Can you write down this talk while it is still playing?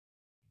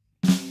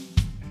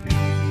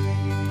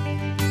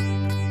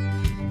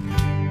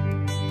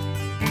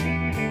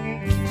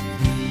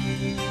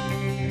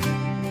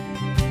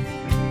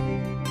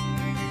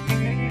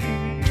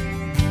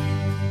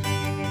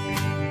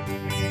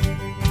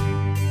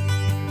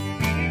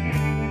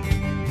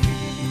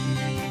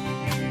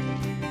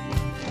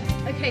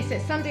Okay, so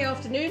it's Sunday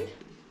afternoon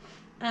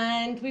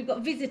and we've got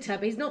a visitor,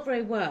 but he's not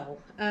very well,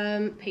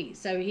 Pete,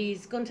 so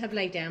he's gone to have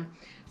lay down.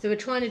 So we're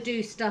trying to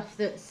do stuff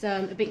that's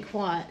a bit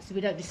quiet so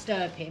we don't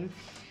disturb him.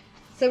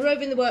 So we're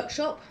over in the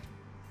workshop.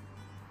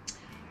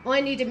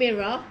 I need a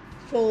mirror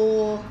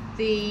for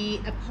the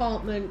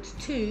apartment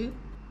 2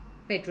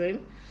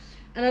 bedroom,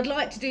 and I'd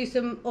like to do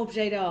some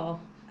objet d'art,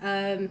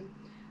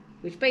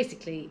 which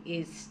basically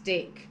is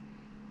stick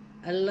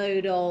a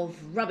load of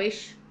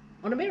rubbish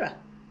on a mirror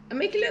and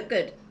make it look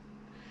good.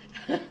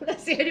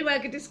 That's the only way I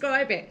could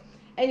describe it.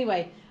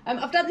 Anyway,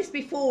 I've done this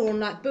before on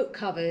like book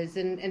covers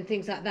and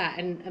things like that,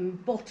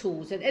 and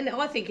bottles, and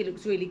I think it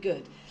looks really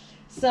good.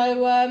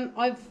 So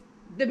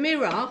the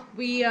mirror,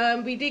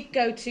 we did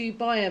go to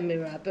buy a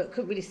mirror but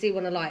couldn't really see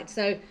one I liked,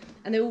 so,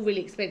 and they're all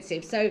really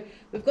expensive. So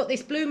we've got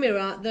this blue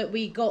mirror that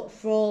we got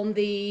from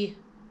the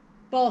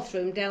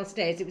bathroom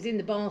downstairs. It was in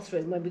the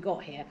bathroom when we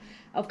got here.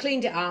 I've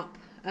cleaned it up,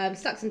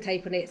 stuck some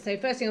tape on it. So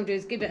first thing I'll do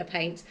is give it a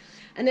paint.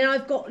 And then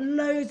I've got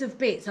loads of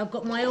bits. I've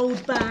got my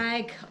old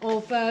bag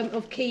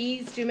of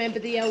keys. Do you remember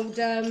the old,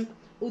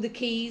 all the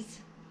keys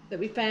that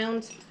we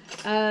found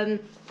in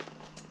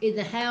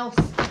the house?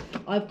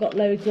 I've got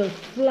loads of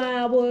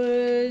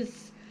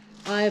flowers.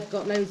 I've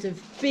got loads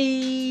of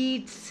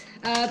beads.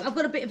 I've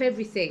got a bit of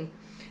everything.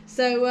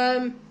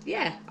 So,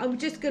 yeah, I'm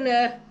just going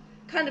to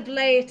kind of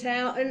lay it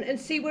out and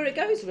see where it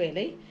goes,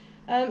 really.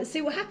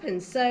 See what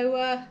happens.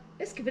 So,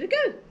 let's give it a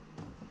go.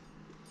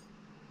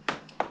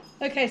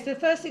 Okay, so the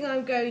first thing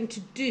I'm going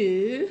to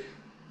do,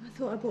 I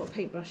thought I brought a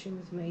paintbrush in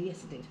with me.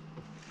 Yes, I did.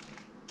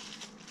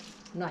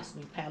 Nice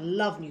new pair. I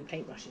love new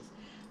paintbrushes.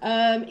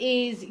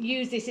 Is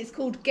use this. It's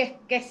called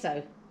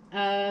gesso,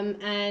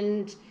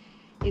 and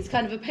it's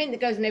kind of a paint that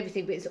goes on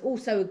everything, but it's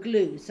also a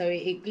glue, so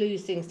it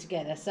glues things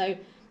together. So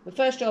the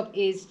first job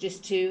is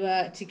just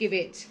to give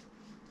it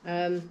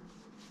a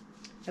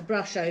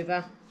brush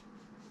over.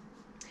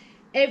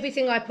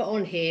 Everything I put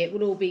on here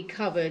will all be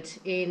covered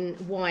in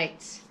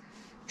white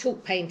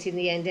chalk paint in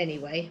the end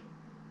anyway,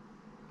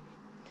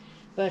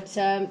 but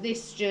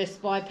this,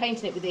 just by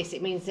painting it with this,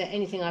 it means that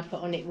anything I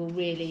put on it will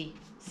really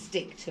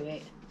stick to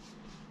it,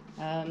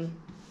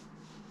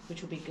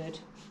 which will be good.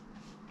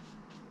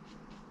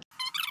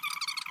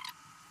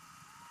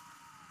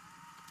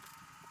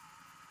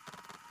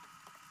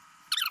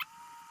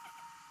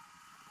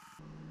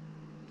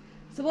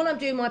 So while I'm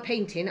doing my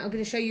painting, I'm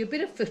going to show you a bit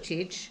of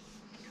footage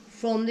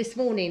from this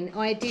morning.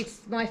 I did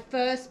my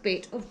first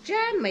bit of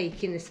jam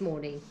making this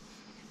morning.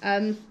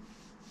 And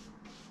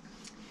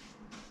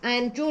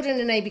Jordan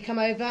and Amy come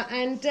over,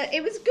 and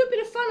it was a good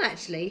bit of fun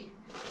actually.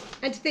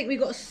 And to think we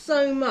got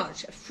so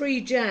much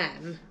free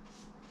jam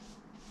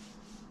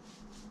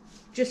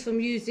just from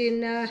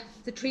using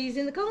the trees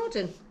in the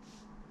garden.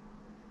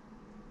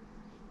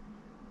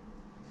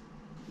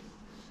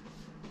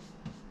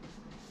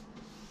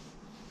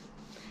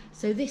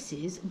 So this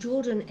is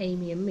Jordan,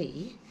 Amy and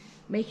me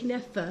making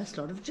their first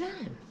lot of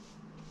jam.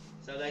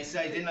 So they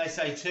say, didn't they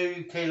say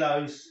 2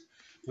 kilos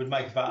would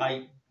make about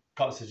 8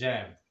 pots of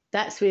jam?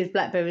 That's with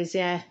blackberries,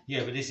 yeah.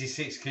 Yeah, but this is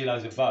 6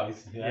 kilos of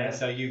both. Yeah.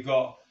 So you've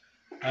got,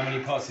 how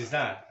many pots is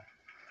that?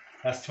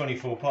 That's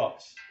 24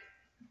 pots.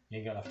 You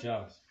ain't got enough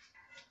jars.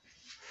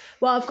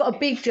 Well, I've got a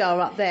big jar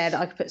up there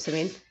that I could put some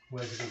in.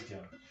 Where's the big jar?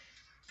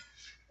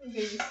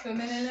 Maybe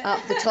swimming in it.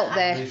 Up the top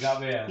there. It's up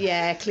there.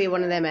 Yeah, clear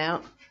one of them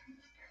out.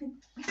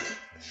 Yeah,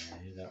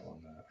 that one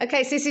there.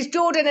 Okay, so this is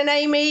Jordan and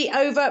Amy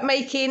over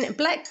making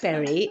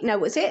blackberry. No,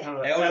 what's it?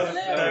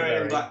 Elderberry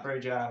and blackberry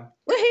jam.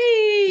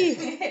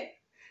 Woohoo!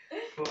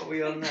 What are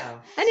we on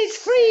now? And it's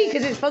free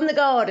because it's from the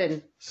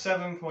garden.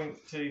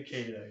 7.2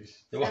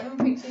 kilos.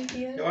 7.2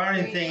 kilos. The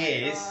worrying thing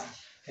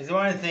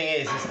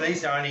is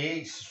Lesa only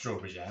eats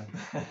strawberry jam.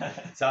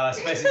 So I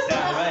suppose it's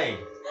down to me.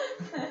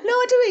 No,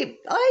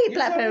 I eat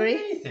blackberry. You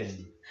don't eat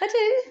anything. I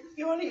do.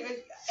 You only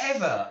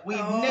ever. We've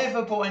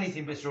never bought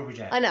anything but strawberry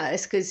jam. I know,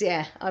 it's because,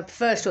 yeah, I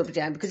prefer strawberry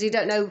jam because you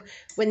don't know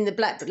when the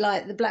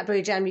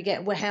blackberry jam you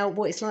get what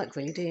it's like,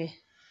 really, do you?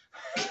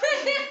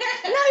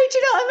 No, do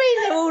you know what I mean?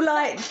 They're all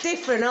like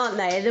different, aren't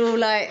they? They're all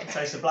like.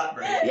 Taste of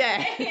blackberry.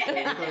 Yeah.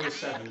 We'll go with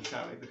 7,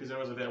 shall we? Because there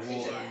was a bit of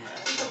water in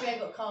there. Probably ain't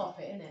got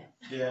carpet, innit?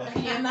 Yeah.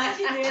 Can you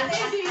imagine doing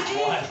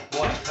this?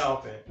 White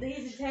carpet.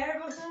 These are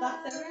terrible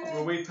spots everywhere.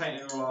 Well, we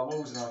painted all our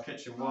walls in our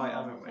kitchen white,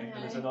 haven't we?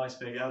 And there's a nice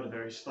big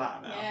elderberry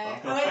splat now. Yeah.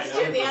 But I I've got went to to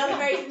strip paint the it over.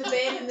 elderberries in the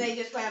bin and they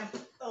just went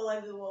all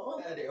over the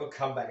wall. And it'll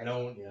come back and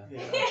haunt you.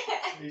 Yeah.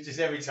 You just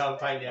every time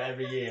paint it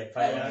every year,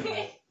 paint it over.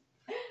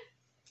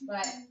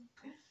 Right.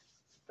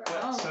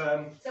 Let's,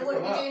 So what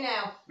do we do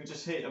now? We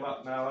just heat them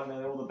up now, and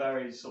then all the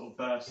berries sort of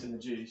burst in the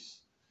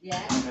juice.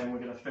 Yeah. And then we're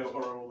going to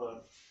filter all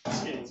the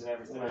skins and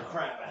everything out.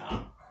 Crap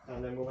out.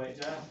 And then we'll make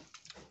jam.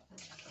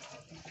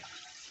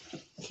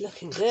 It's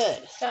looking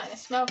good. Starting to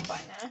smell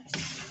quite nice.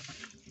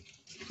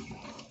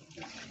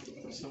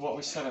 So what are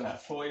we selling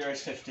at?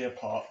 €4.50 a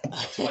pot.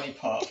 20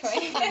 pots.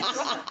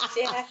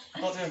 Yeah.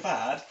 Not doing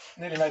bad.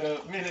 Nearly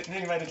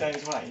made a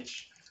day's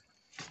wage.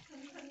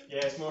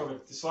 Yeah, it's more of a.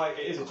 It's like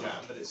it is a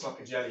jam, but it's like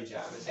a jelly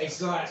jam. Isn't it?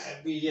 It's like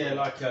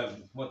like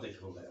what they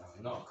call it?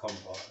 Not a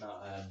compote,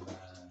 not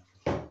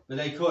But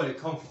they call it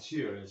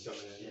confiture or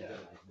something, Yeah.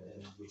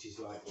 which is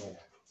like, yeah.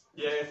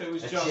 Yeah, if it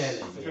was A just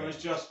jelly, if it was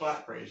just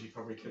blackberries, you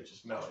probably could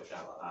just melt it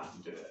down like that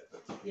and do it.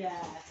 But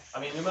Yeah. I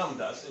mean, your mum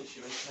does, and she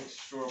makes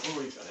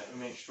strawberry on it. We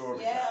make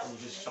strawberry Yeah. jam, and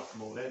you just chop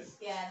them all in.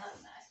 Yeah,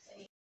 that's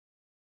nice.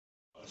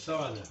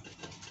 Cider.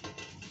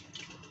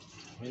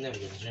 We're never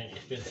going to drink it.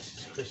 It's been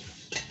since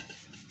Christmas.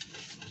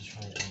 Just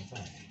trying to come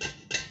back.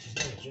 She's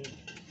never drinking it.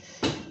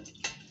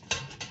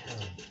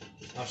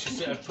 I should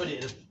have put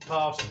it in a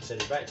parcel and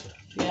send it back to her.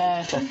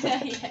 Yeah.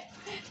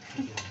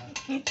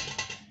 Yeah.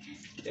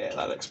 Yeah,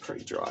 that looks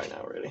pretty dry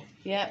now, really,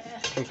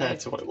 Yep. compared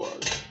to what it was.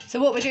 So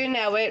what we're doing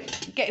now, we're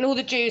getting all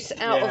the juice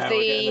out of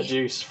we're getting the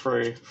juice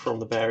through from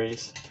the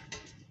berries,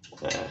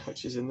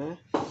 which is in there.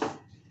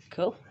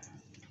 Cool.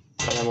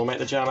 And then we'll make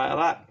the jam out of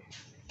that.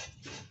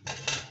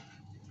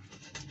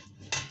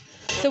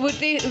 So would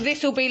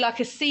this will be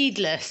like a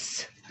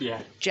seedless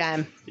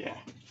jam? Yeah.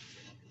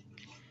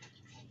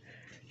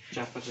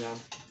 Jaffa jam.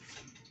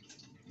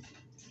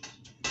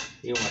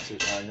 He almost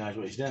knows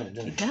what he's doing,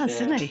 doesn't he? He does,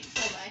 doesn't he?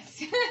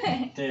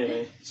 Almost.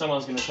 Really?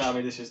 Someone's going to tell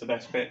me this is the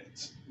best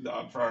bit that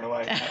I'm throwing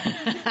away.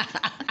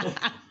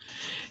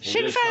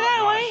 Shouldn't throw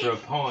that away. For a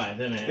pie,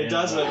 doesn't it? It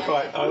does look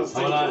quite. I was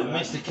thinking like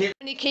that. Mr. Kip.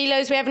 How many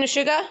kilos we having of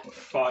sugar?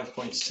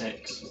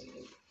 5.6.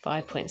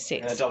 5.6.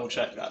 I'm going to double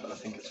check that, but I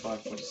think it's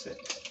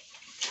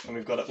 5.6. And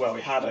we've got, well,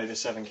 we had over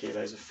 7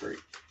 kilos of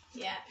fruit.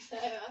 Yeah, so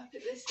I'll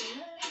put this in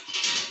there.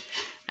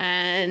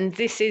 And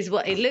this is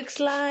what it looks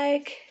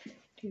like.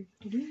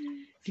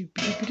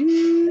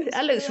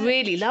 That looks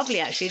really lovely,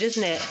 actually,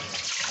 doesn't it?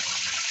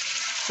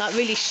 Like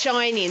really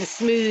shiny and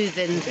smooth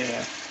and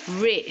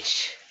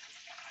rich.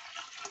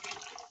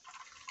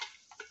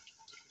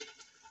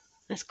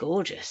 That's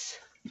gorgeous.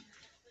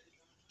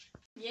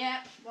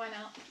 Yeah, why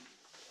not?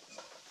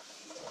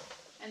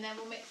 And then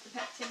we'll mix the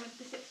pectin with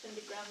the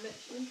 600 gram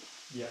literally.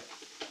 Yeah.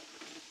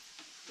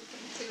 We'll put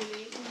 2 of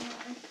these in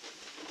there.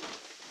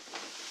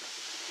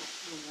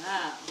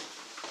 Wow.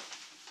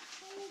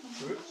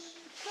 Oops.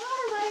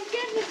 Oh my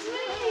goodness me!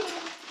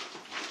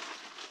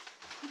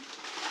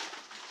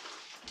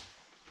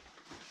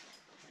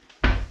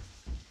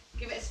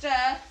 Give it a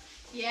stir.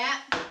 Yeah,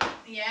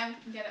 yeah, we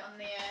can get it on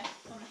the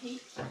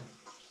heat.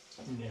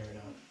 Near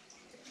enough.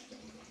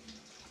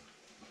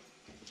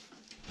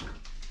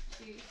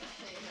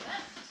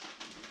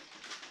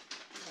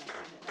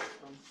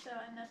 So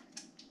I know.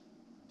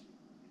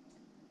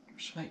 We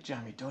should make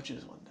jammy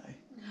dodgers one day.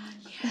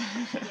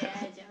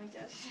 Yeah, Jamie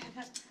does.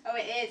 Oh,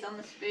 it is on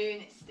the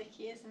spoon. It's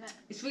sticky, isn't it?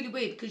 It's really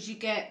weird because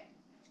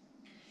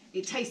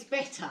it tastes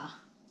better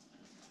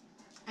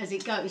as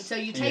it goes. So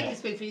you take a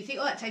spoonful, you think,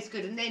 oh, that tastes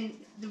good, and then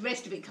the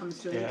rest of it comes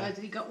through and goes,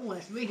 and you go, oh,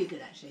 that's really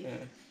good actually.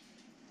 Yeah.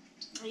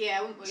 Yeah,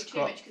 I wouldn't worry too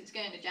much because it's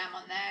going to jam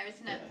on there,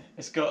 isn't it?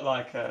 It's got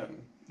like,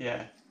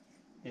 yeah.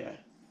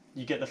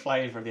 You get the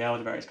flavour of the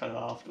elderberries kind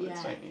of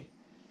afterwards, don't you?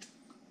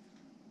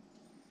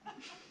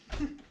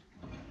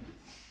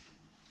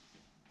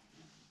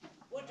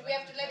 Well, do we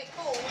have to let it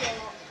cool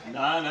or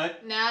not? No.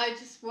 No,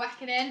 just whack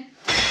it in.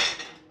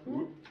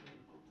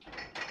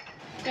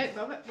 Don't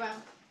rub it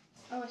well.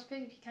 Oh, I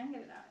suppose if you can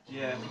get it out.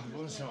 Yeah. I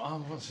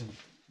want some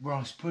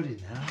rice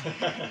pudding now.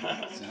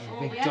 So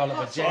a big yeah, dollop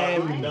of that's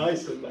jam.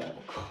 Nice in there.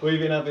 We've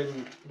been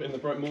having in the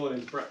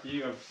morning.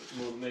 You have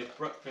more than me.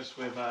 Breakfast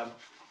with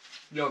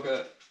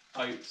yogurt,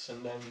 oats,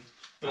 and then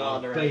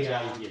banana and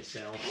jam. Behave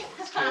yourself.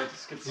 It's good.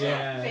 It's good stuff.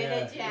 Yeah.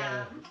 Bit of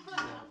jam.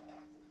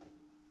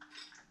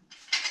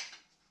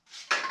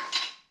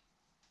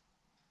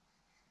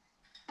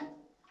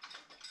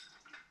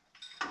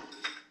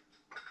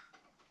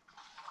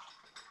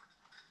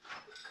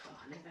 Oh,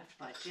 I never have to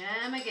buy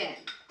jam again.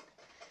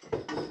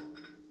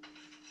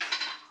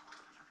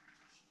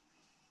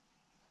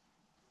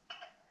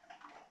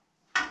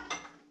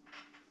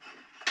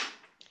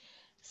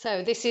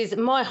 So this is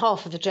my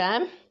half of the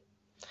jam,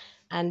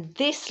 and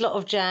this lot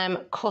of jam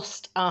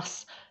cost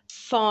us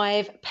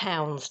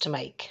 £5 to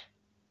make.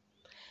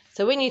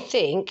 So when you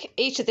think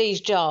each of these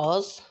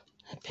jars,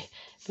 a bit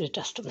of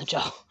dust on the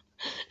jar,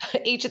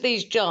 each of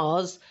these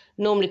jars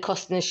normally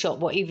cost in the shop,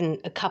 what,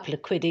 even a couple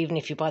of quid, even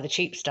if you buy the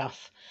cheap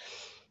stuff.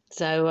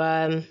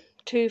 So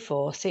 2,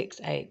 4,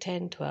 6, 8,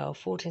 10, 12,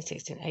 14,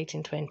 16,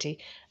 18, 20,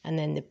 and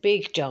then the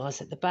big jars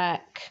at the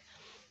back.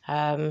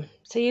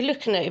 So you're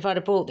looking at, if I'd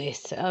have bought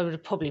this, I would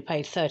have probably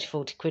paid 30,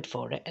 40 quid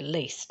for it at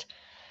least.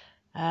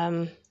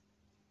 Yeah,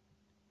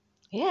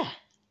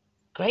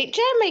 great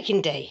jam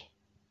making day.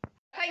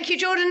 Thank you,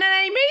 Jordan and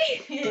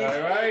Amy. No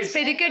worries. It's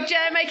been a good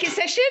jam making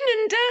session,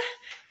 and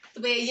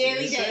It'll be a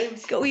yearly day.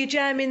 got all your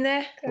jam in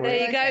there.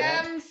 There you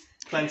go.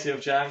 Plenty of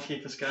jam.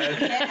 Keep us going.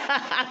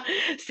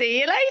 See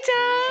you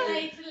later.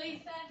 Later,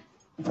 Lisa.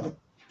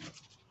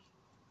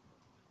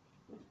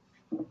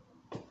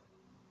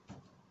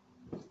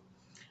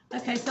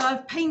 Okay, so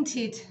I've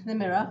painted the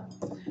mirror,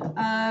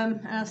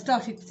 and I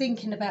started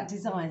thinking about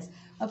designs.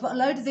 I've got a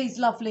load of these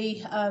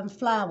lovely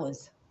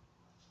flowers,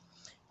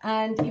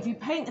 and if you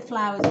paint the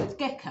flowers with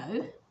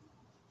gecko,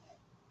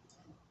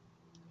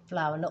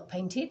 flower not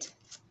painted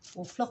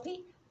or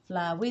floppy,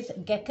 flower with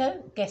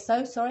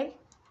gesso, sorry,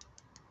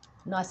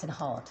 nice and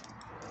hard.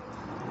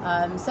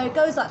 So it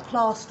goes like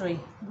plastery,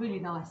 really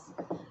nice.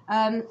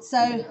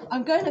 So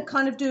I'm going to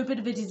kind of do a bit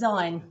of a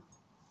design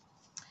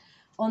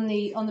on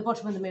the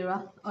bottom of the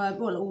mirror,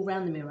 well, all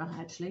around the mirror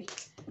actually.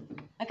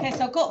 Okay,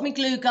 so I've got my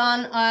glue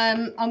gun.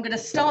 I'm going to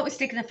start with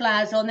sticking the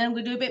flowers on, then I'm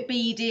going to do a bit of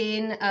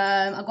beading.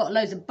 I've got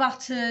loads of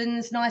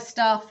buttons, nice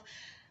stuff.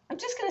 I'm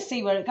just going to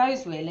see where it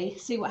goes really,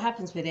 see what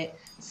happens with it.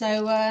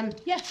 So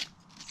yeah,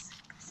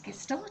 let's get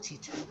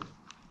started.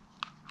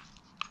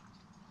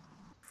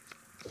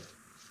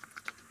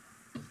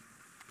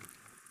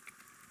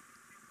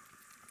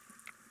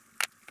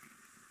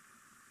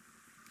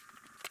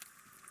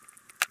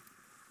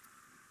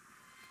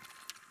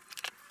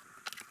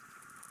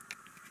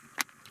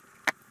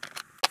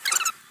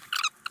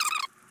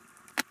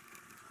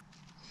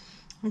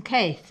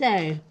 Okay,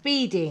 so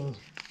beading.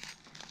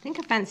 I think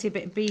I fancy a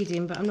bit of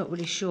beading, but I'm not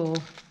really sure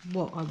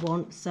what I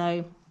want.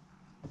 So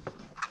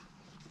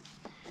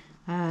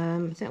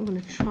I think I'm going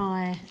to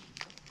try.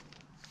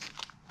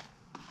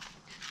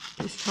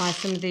 Let's try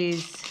some of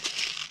these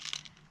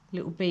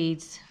little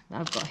beads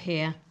that I've got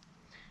here.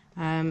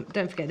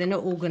 Don't forget, they're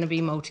not all going to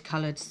be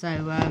multicoloured.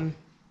 So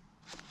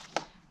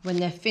when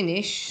they're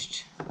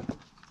finished.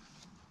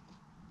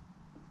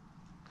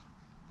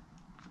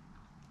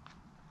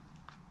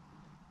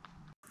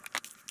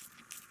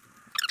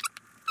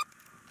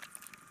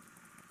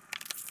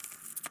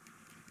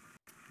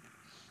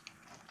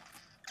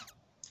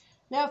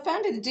 Now I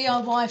found in the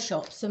DIY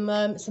shop some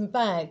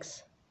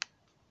bags.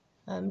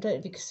 Don't know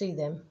if you can see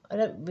them. I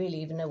don't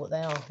really even know what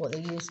they are, what they're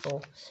used for,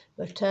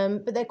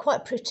 but they're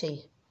quite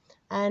pretty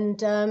and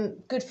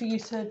good for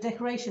use for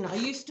decoration. I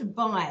used to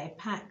buy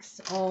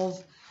packs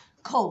of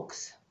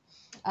cogs,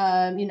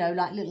 you know,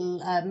 like little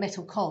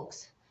metal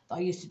cogs that I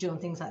used to do on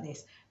things like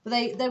this, but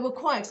they were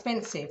quite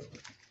expensive.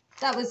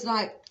 That was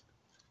like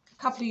a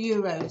couple of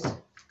euros,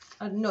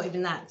 not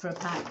even that for a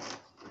pack.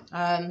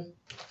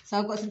 So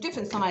I've got some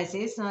different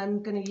sizes and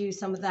I'm going to use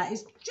some of that.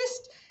 It's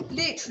just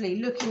literally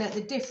looking at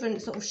the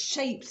different sort of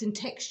shapes and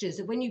textures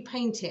that when you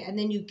paint it and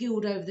then you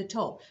gild over the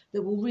top,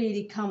 that will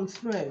really come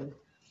through.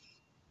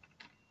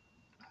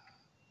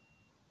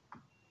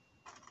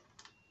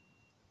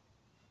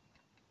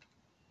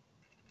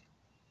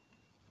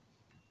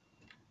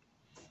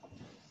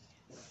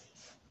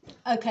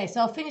 Okay, so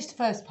I'll finish the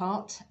first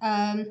part.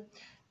 The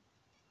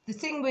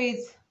thing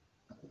with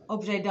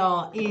objet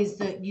d'art is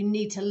that you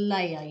need to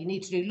layer. You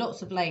need to do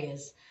lots of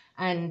layers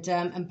and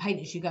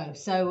paint as you go.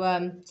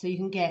 So so you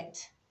can get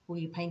all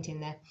your paint in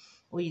there,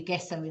 or your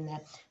gesso in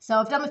there. So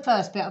I've done my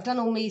first bit. I've done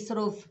all my sort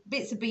of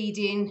bits of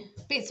beading,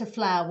 bits of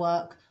flower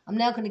work. I'm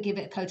now going to give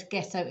it a coat of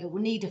gesso. It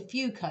will need a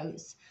few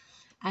coats,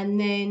 and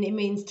then it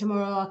means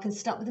tomorrow I can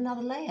start with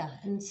another layer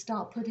and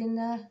start putting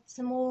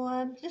some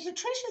more little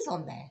treasures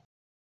on there.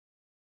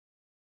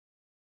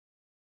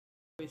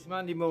 It's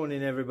Monday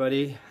morning,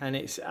 everybody, and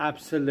it's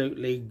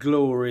absolutely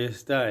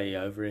glorious day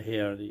over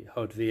here at the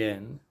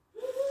Hodvienne.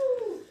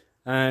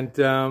 And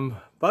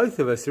both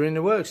of us are in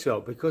the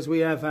workshop because we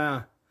have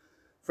our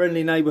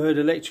friendly neighbourhood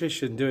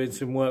electrician doing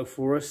some work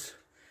for us.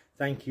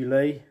 Thank you,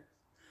 Lee.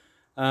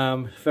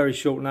 Very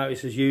short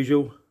notice as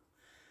usual.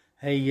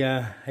 He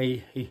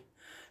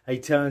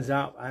turns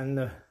up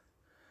and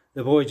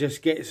the boy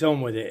just gets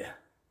on with it.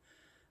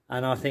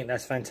 And I think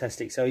that's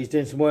fantastic. So he's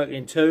doing some work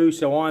in 2,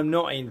 so I'm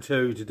not in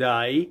 2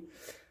 today.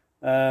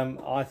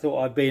 I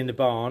thought I'd be in the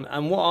barn.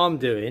 And what I'm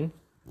doing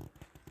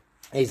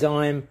is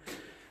I'm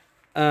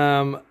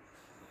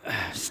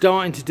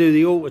starting to do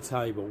the altar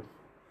table,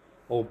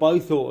 or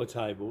both altar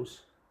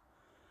tables.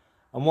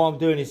 And what I'm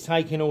doing is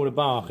taking all the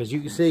bark. As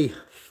you can see,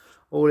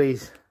 all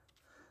these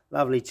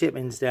lovely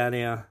chippings down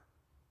here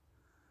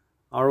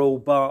are all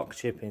bark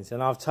chippings.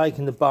 And I've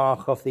taken the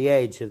bark off the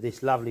edge of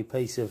this lovely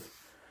piece of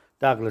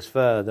Douglas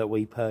fir that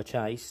we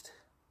purchased.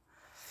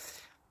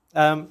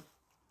 But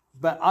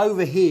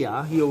over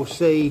here you'll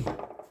see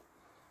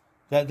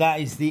that that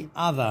is the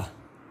other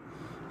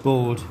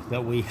board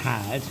that we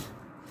had.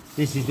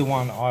 This is the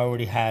one I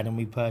already had, and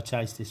we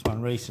purchased this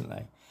one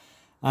recently.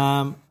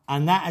 And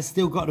that has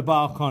still got the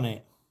bark on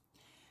it.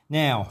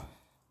 Now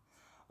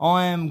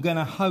I am going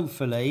to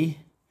hopefully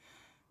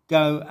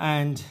go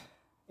and,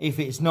 if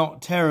it's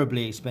not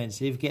terribly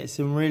expensive, get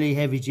some really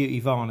heavy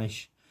duty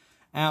varnish,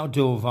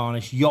 outdoor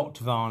varnish, yacht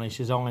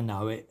varnish as I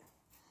know it,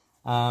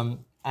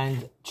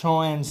 and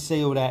try and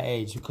seal that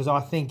edge, because I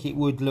think it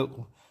would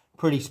look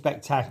pretty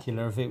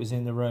spectacular if it was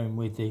in the room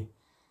with the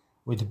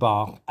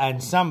bark,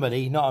 and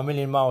somebody not a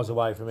million miles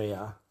away from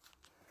here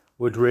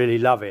would really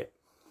love it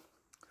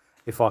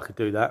if I could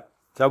do that.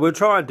 So we'll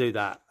try and do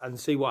that and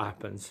see what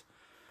happens.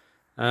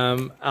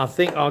 I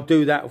think I'll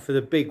do that for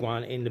the big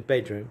one in the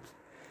bedroom,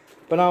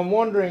 but I'm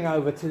wandering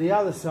over to the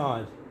other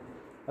side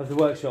of the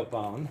workshop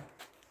barn.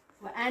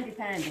 Well, Andy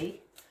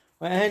Pandy.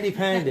 Well, Andy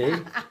Pandy.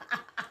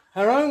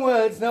 Her own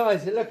words,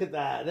 nice. Look at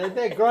that.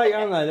 They're great,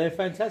 aren't they? They're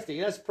fantastic.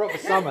 That's proper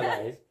summer,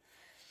 that is.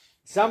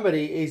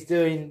 Somebody is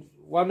doing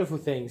wonderful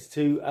things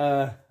to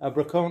a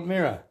brocante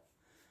mirror.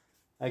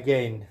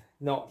 Again,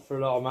 not for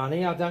a lot of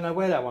money. I don't know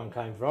where that one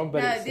came from.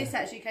 But no, this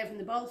actually came from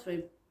the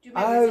bathroom. Do you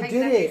remember Oh, taking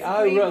did that it? piece of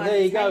Oh, green right, one there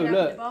you and go. taking it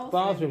up in Look, the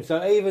bathroom.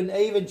 So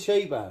even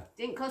cheaper.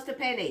 Didn't cost a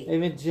penny.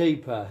 Even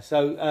cheaper.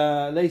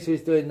 So Lisa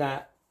is doing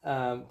that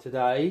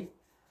today,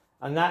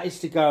 and that is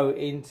to go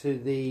into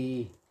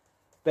the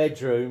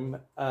bedroom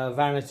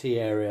vanity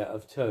area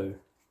of 2.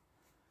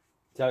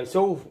 So it's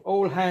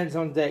all hands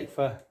on deck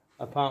for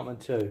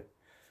apartment 2.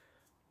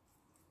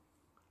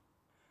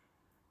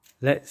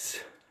 Let's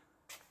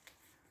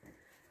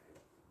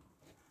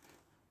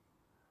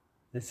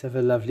have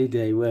a lovely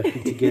day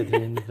working together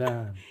in the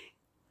van.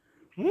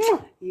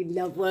 You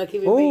love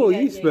working with Oh, me,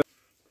 don't you smell.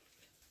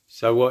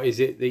 So what is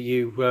it that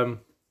you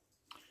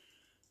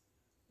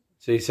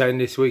so you're saying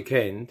this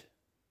weekend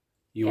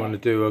you want to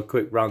do a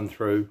quick run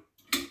through?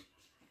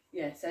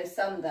 Yeah, so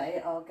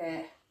Sunday I'll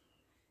get,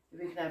 if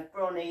we can have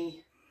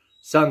Bronny.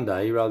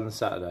 Sunday rather than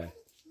Saturday.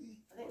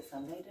 I think it's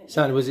Sunday, don't you?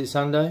 Sunday, was it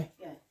Sunday?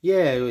 Yeah.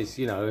 Yeah, it was,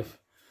 you know, if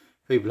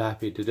people are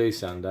happy to do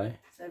Sunday.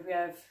 So if we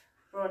have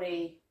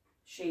Bronny,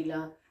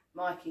 Sheila,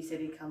 Mikey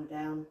said he'd come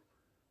down.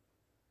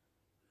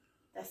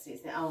 That's it,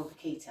 isn't it? Oh,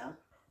 Paquita.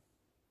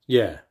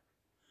 Yeah.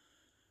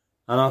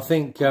 And I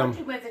think I'm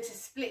wondering whether to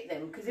split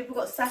them, because if we've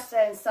got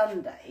Saturday and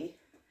Sunday,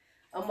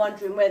 I'm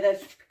wondering whether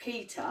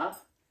Paquita,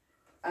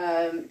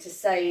 to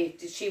say,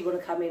 does she want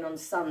to come in on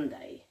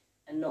Sunday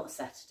and not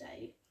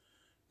Saturday?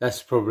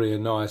 that's probably a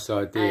nice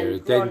idea.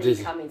 And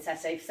Bronny come in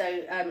Saturday.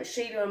 So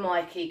Sheila and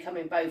Mikey come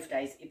in both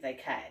days if they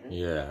can.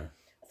 Yeah.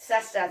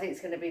 Saturday I think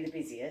it's going to be the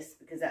busiest,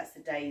 because that's the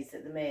days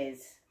that the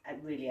mayor's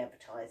really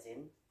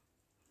advertising.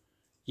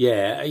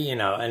 Yeah, you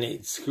know, and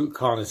it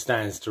kind of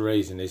stands to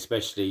reason,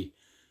 especially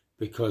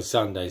because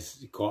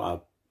Sunday's quite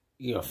a,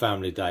 you know,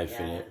 family day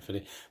for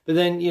it. But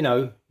then, you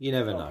know, you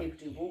never know.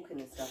 People do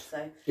walking and stuff,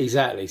 so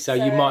Exactly. So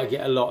you might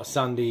get a lot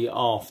Sunday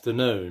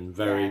afternoon,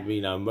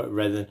 you know,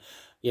 rather than,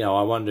 you know,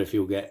 I wonder if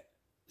you'll get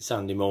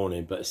Sunday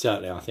morning, but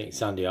certainly I think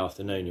Sunday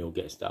afternoon you'll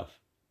get stuff.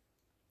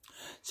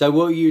 So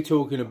what are you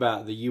talking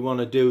about? That you want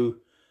to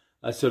do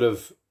a sort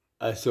of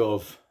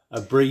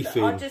a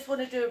briefing? I just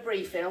want to do a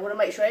briefing. I want to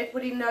make sure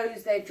everybody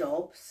knows their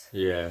jobs.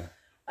 Yeah.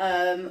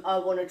 I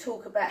want to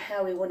talk about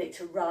how we want it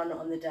to run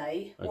on the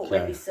day, what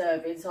we'll be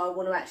serving. So I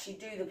want to actually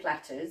do the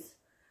platters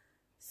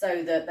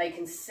so that they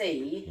can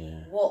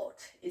see what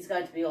is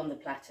going to be on the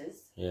platters.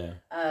 Yeah.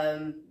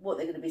 What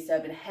they're going to be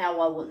serving,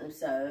 how I want them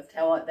served,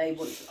 how I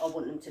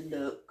want them to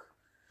look.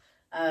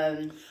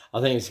 I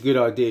think it's a good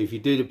idea if you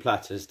do the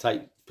platters,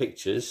 take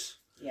pictures.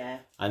 Yeah.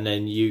 And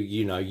then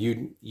you know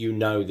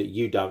that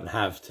you don't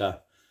have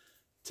to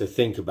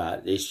think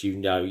about this. You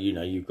know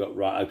you've got,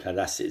 right, okay,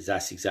 that's it,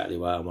 that's exactly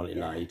where I want it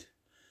laid.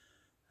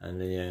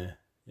 And then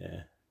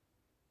yeah.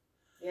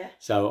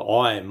 So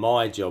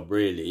my job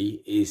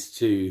really is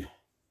to,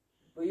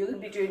 well, you're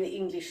going to be doing the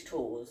English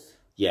tours.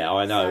 Yeah,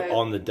 I know, so,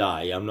 on the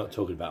day. I'm not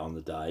talking about on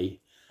the day.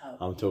 Oh.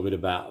 I'm talking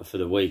about for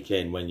the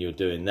weekend when you're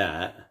doing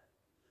that.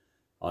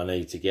 I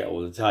need to get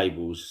all the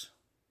tables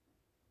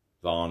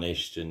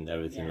varnished and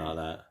everything like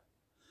that.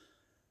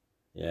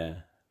 Yeah,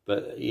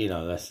 but you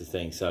know, that's the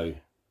thing. So you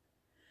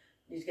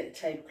need to get the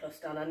tablecloths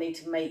done. I need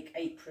to make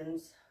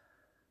aprons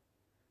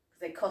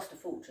because they cost a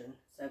fortune.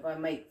 So if I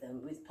make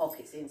them with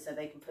pockets in, so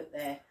they can put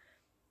their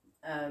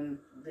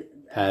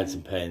pads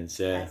and pens,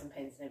 pads and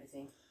pens and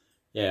everything.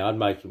 Yeah, I'd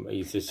make them.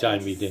 It's a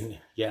shame you didn't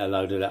get a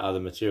load of that other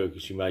material,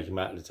 because you make them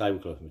out of the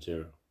tablecloth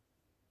material.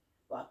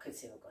 Well, I could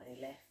see if I've got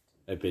any left.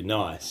 It'd be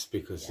nice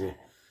because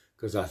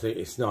I think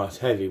it's nice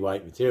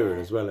heavyweight material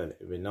as well, and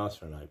it'd be nice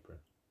for an apron.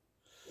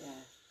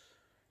 Yeah.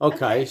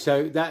 Okay,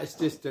 so that's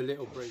just a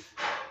little brief.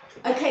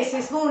 Okay, so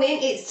this morning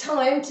it's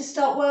time to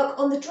start work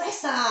on the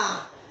dresser.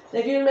 Now,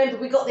 if you remember,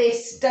 we got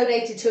this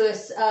donated to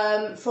us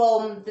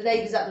from the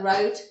neighbours up the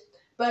road,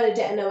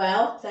 Bernadette and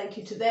Noel. Thank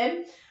you to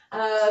them.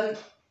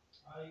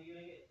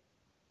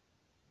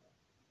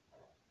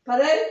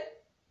 Pardon?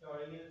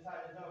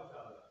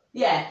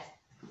 Yeah.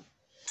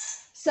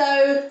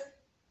 So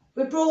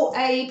we brought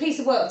a piece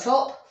of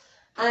worktop,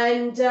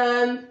 and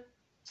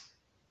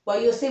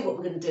well, you'll see what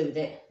we're going to do with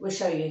it. We'll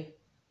show you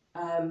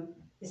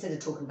instead of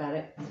talking about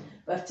it.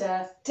 But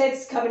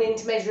Ted's coming in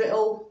to measure it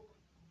all,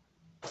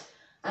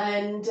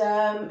 and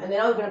then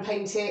I'm going to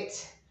paint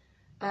it.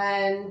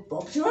 And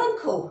Bob's your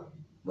uncle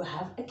will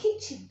have a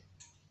kitchen.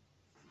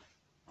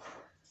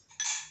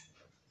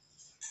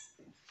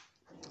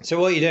 So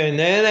what are you doing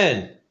there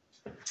then?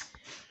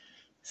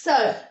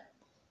 So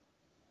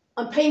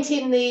I'm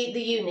painting the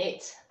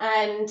unit,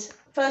 and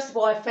first of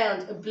all I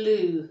found a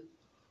blue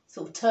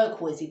sort of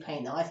turquoisey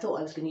paint that I thought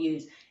I was going to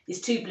use.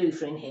 There's too blue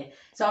for in here.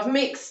 So I've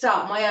mixed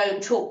up my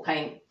own chalk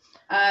paint.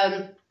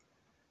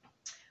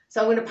 So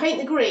I'm going to paint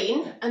the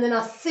green, and then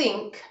I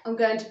think I'm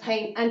going to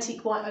paint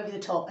antique white over the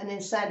top and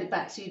then sand it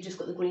back so you've just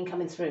got the green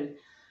coming through.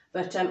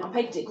 But I'm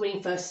painting it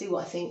green first, see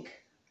what I think.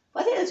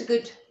 But I think that's a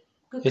good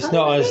it's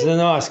colour. It's a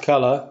nice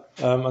colour.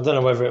 I don't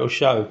know whether it'll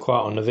show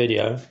quite on the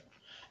video.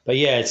 But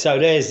yeah, so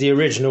there's the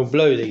original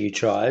blue that you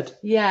tried.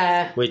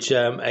 Yeah. Which,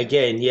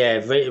 again,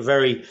 yeah, very,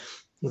 very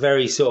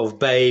very sort of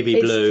baby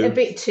blue. It's a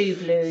bit too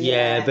blue.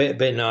 Yeah, a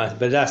bit nice,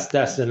 but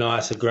that's the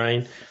nicer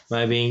green,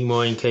 maybe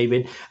more in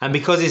keeping. And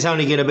because it's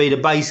only going to be the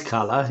base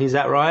colour, is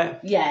that right?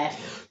 Yeah.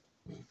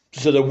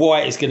 So the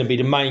white is going to be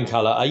the main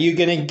colour. Are you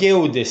going to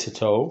gild this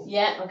at all?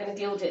 Yeah, I'm going to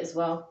gild it as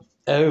well.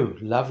 Oh,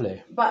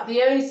 lovely. But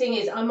the only thing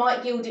is, I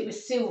might gild it with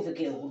silver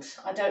gild.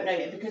 I don't know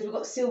yet, because we've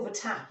got silver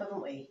tap,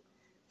 haven't we?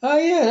 Oh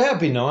yeah,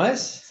 that'd be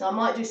nice. So I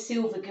might do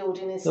silver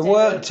gilding instead. The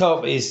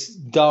worktop is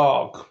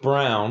dark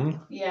brown.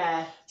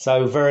 Yeah.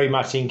 So very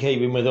much in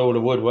keeping with all the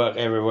woodwork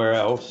everywhere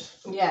else.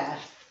 Yeah.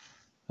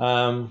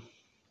 And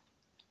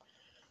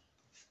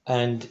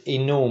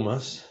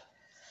enormous.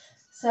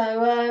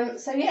 So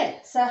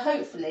yeah. So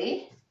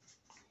hopefully,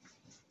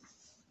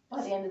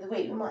 by the end of the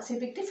week, we might see a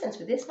big difference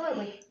with this, won't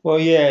we? Well,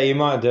 yeah, you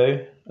might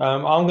do.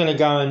 I'm going to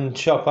go and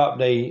chop up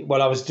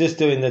well, I was just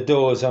doing the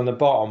doors on the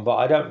bottom, but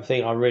I don't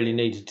think I really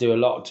need to do a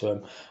lot to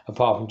them,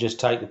 apart from just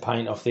take the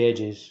paint off the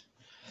edges.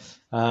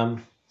 What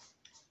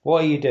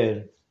are you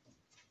doing,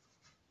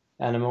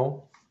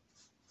 animal?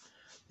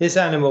 This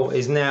animal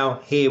is now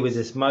here with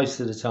us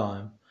most of the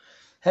time.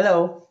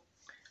 Hello.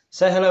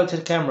 Say hello to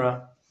the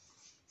camera.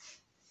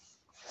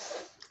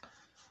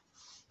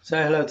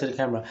 Say hello to the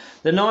camera.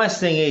 The nice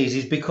thing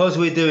is because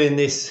we're doing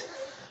this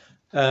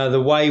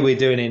the way we're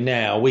doing it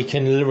now, we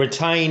can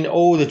retain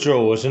all the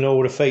drawers and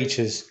all the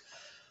features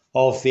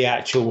of the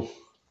actual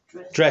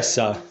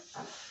dresser.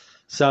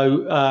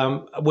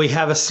 So we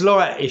have a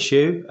slight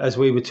issue, as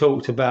we were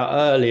talked about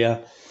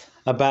earlier,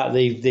 about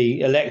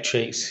the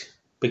electrics,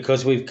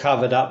 because we've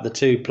covered up the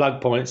 2 plug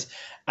points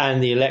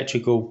and the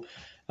electrical,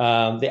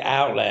 the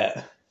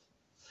outlet.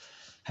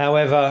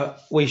 However,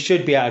 we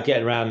should be able to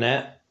get around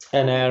that,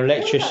 and our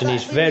electrician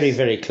is very,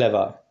 very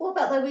clever. What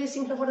about though, we just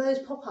think of one of those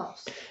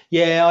pop-ups?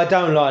 Yeah, I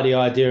don't like the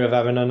idea of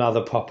having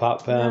another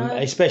pop-up, No.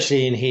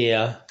 especially in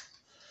here.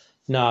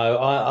 No,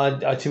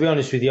 I to be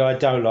honest with you, I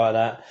don't like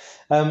that.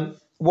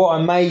 What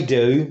I may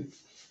do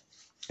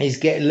is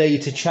get Lee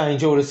to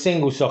change all the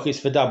single sockets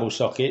for double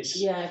sockets.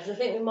 Yeah, because I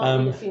think we might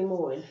need a few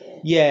more in here.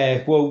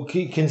 Yeah, well,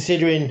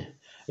 considering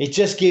it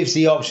just gives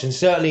the option,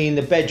 certainly in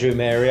the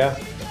bedroom area.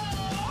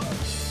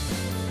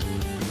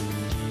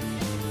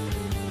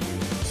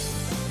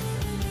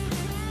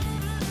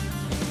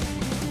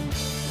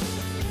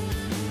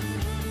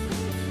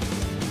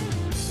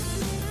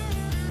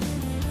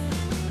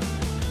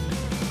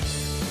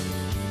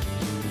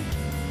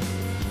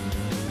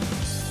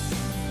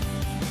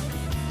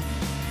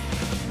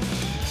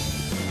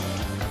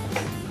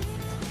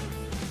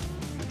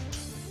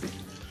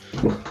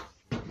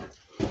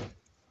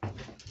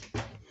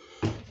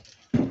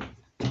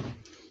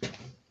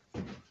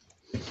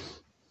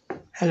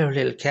 Hello,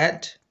 little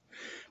cat.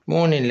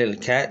 Morning, little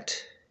cat.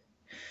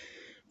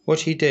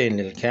 What are you doing,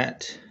 little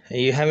cat? Are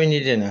you having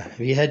your dinner? Have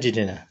you had your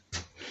dinner?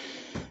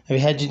 Have you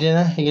had your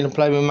dinner? You're going to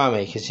play with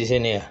Mummy because she's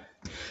in here.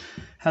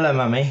 Hello,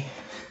 Mummy.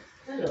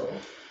 Hello.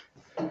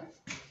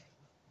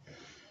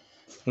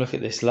 Look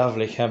at this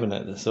lovely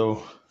cabinet that's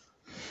all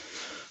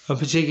a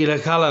particular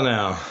colour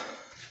now.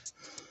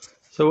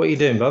 So what are you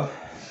doing, Bob?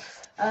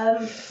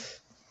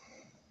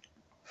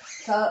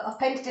 So I've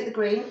painted it the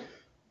green.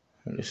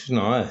 This is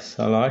nice.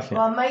 I like it.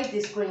 Well, I made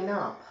this green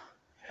up,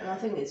 and I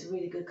think it's a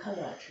really good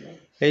colour actually.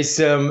 It's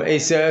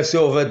a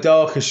sort of a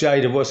darker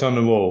shade of what's on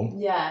the wall.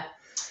 Yeah.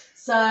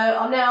 So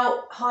I'm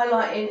now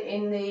highlighting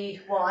in the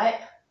white,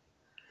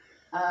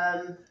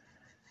 and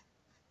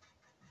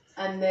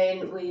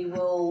then we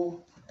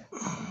will.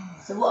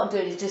 So what I'm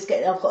doing is just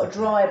I've got a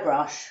dry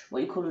brush,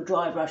 what you call a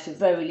dry brush, with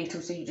very little,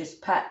 so you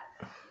just pat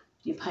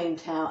your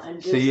paint out and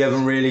just, So you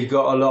haven't really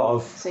got a lot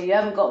of. So you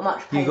haven't got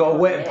much paint. You got on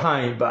wet it.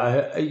 paint,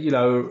 but you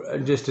know,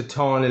 just a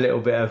tiny little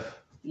bit of.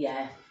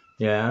 Yeah.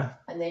 Yeah.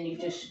 And then you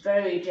just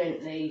very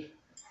gently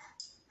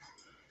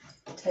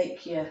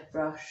take your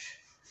brush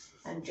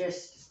and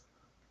just,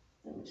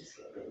 let me just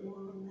get a bit more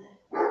on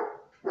there.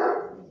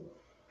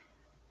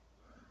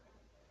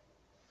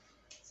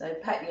 So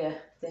pat your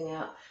thing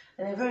out,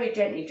 and then very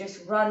gently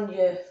just run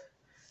your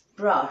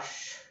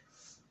brush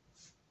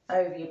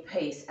over your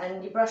piece,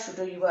 and your brush will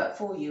do your work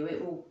for you. It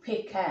will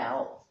pick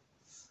out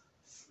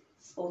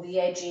all the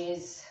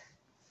edges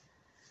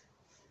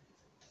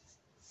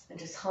and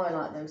just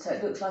highlight them so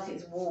it looks like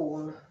it's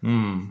worn.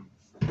 Mm.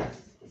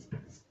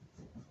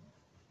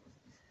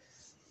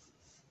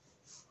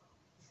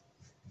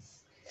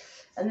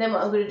 And then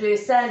what I'm going to do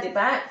is sand it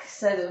back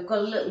so that we've got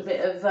a little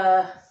bit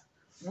of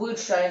wood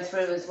showing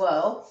through as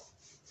well.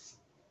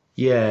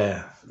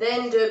 Yeah.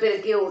 Then do a bit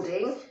of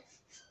gilding.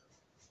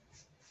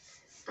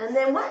 And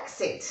then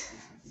wax it.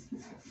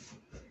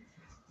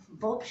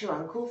 Bob's your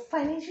uncle,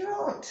 Fanny's your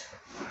aunt.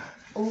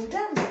 All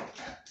done.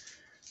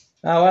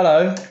 Oh,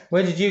 hello.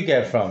 Where did you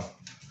get from?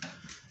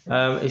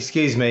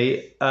 Excuse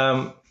me.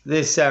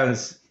 This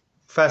sounds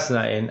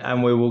fascinating,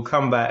 and we will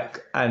come back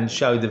and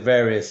show the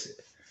various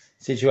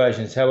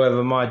situations.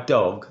 However, my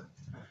dog,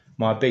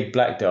 my big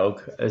black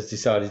dog, has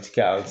decided to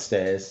get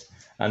upstairs,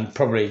 and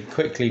probably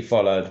quickly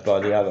followed by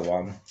the other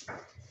one.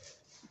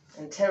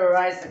 And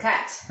terrorise the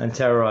cat. And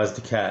terrorise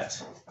the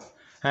cat.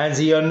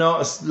 Hansy, you're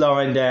not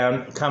lying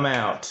down. Come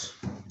out.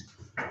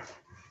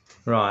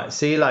 Right,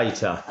 see you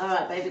later. All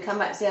right, baby, come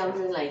back to see how I'm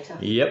doing later.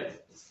 Yep.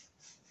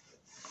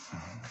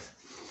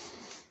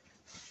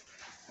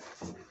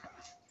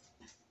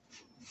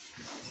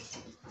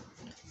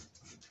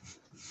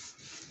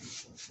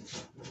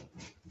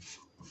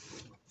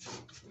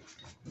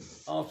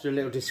 After a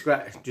little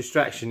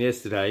distraction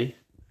yesterday,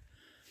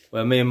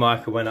 where me and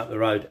Michael went up the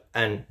road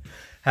and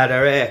had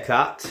our hair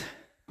cut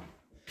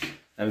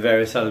and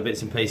various other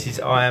bits and pieces,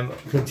 I am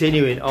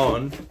continuing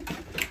on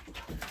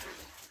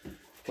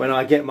when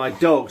I get my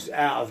dogs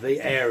out of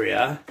the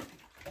area.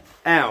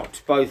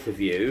 Out, both of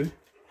you.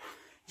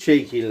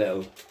 Cheeky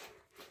little.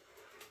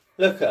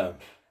 Look at them.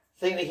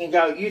 Think they can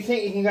go? You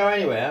think you can go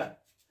anywhere?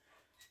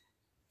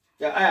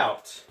 Go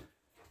out.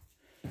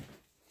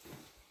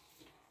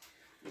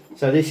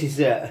 So this is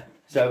it.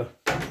 So,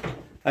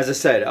 as I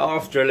said,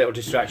 after a little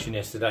distraction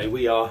yesterday,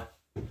 we are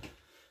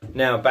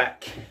now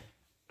back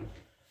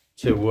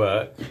to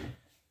work.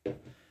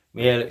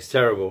 My hair looks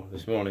terrible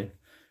this morning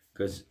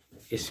because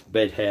it's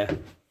bed hair.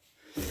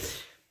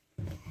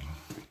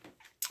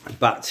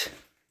 But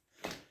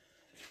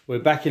we're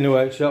back in the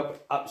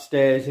workshop,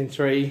 upstairs in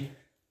 3.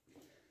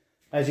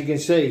 As you can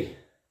see,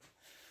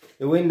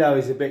 the window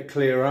is a bit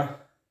clearer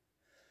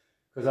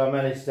because I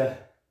managed to,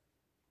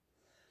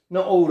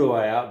 not all the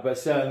way up, but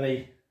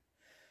certainly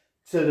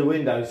to the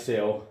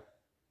windowsill,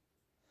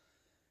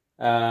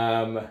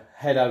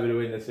 head over the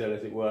windowsill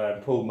as it were,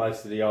 and pull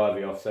most of the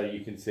ivy off so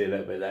you can see a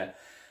little bit there.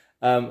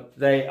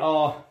 There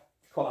are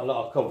quite a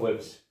lot of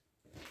cobwebs.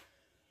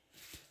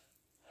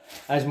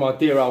 As my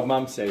dear old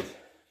mum said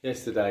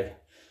yesterday,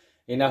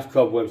 enough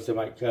cobwebs to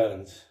make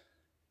curtains.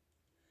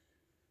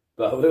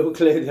 But we'll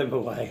clear them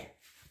away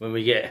when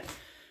we get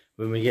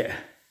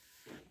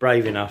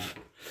brave enough.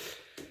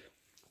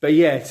 But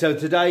yeah, so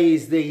today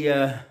is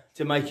the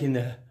trying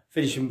to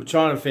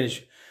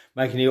finish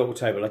making the orbital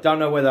table. I don't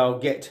know whether I'll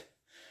get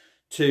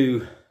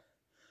to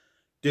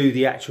do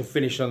the actual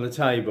finish on the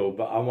table,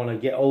 but I want to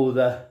get all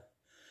the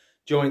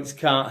joints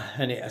cut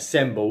and it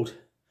assembled,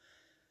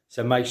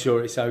 so make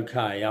sure it's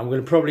okay. I'm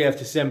going to probably have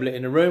to assemble it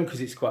in a room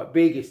because it's quite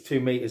big. It's 2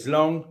 meters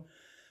long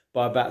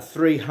by about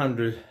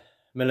 300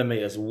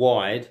 millimeters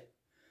wide,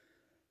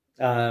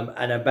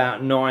 and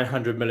about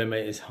 900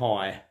 millimeters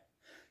high.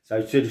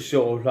 So to the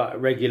sort of like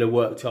regular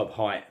worktop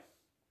height.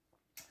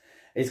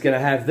 It's going to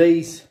have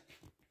these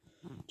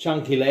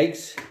chunky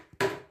legs.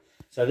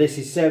 So this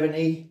is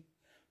 70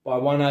 by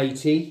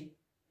 180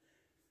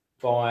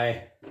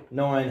 by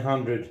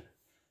 900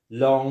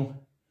 long,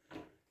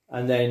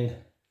 and then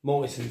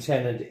mortise and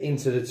tenon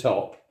into the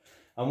top.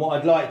 And what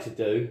I'd like to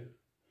do,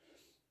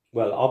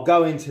 well, I'll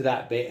go into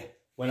that bit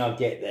when I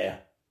get there,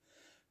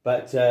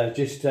 but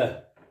just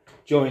to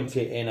joint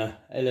it in a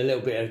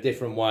little bit of a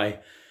different way.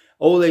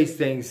 All these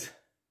things,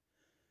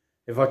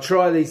 if I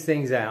try these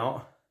things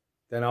out,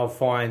 then I'll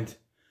find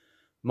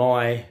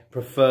my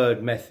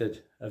preferred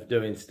method of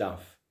doing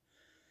stuff.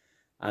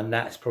 And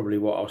that's probably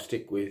what I'll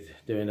stick with,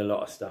 doing a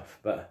lot of stuff.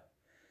 But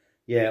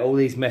yeah, all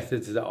these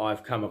methods that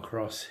I've come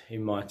across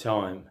in my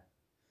time,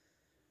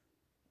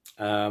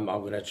 I'm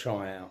going to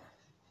try out.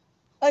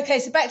 Okay,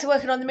 so back to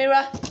working on the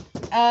mirror.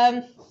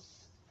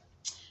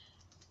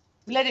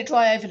 We let it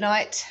dry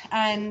overnight,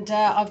 and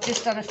I've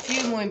just done a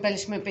few more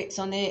embellishment bits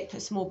on it,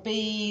 put some more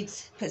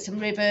beads, put some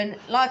ribbon.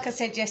 Like I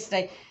said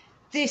yesterday,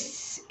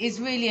 this is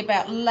really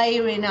about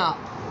layering up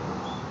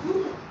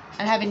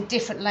and having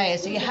different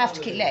layers, so you have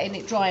to keep letting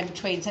it dry in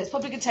between. So it's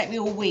probably going to take me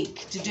all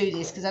week to do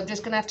this because I'm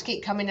just going to have to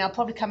keep coming. I'll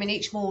probably come in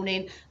each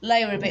morning,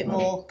 layer a bit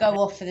more, go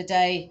off for the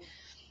day,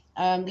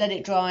 let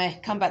it dry,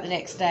 come back the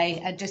next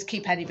day, and just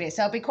keep adding bits.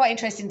 So it'll be quite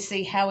interesting to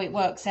see how it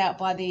works out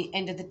by the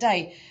end of the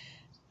day.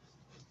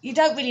 You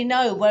don't really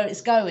know where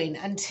it's going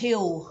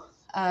until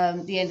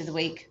the end of the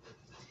week,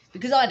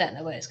 because I don't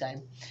know where it's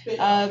going. Bit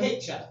like a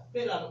picture,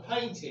 bit like a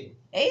painting.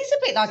 It is a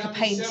bit like a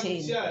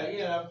painting.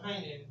 Yeah,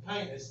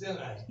 painters, don't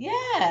they?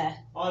 Yeah.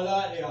 I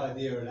like the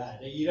idea of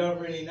that you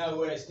don't really know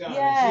where it's going.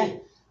 Yeah.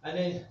 And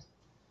then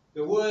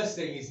the worst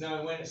thing is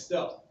knowing when to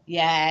stop.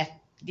 Yeah,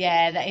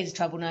 that is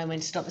trouble knowing when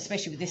to stop,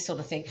 especially with this sort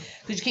of thing,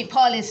 because you keep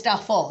piling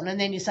stuff on and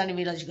then you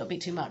suddenly realise you've got a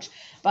bit too much.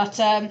 But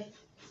no,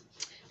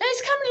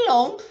 it's coming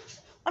along.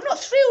 I'm not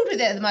thrilled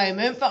with it at the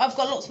moment, but I've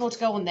got lots more to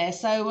go on there.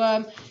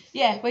 So,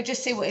 yeah, we'll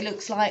just see what it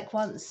looks like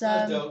once...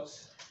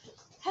 Dogs.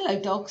 Hello,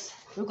 dogs.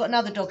 We've got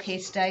another dog here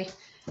today,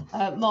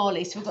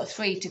 Marley, so we've got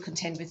 3 to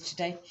contend with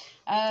today.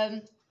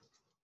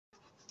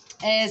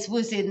 Ayers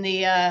was in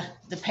the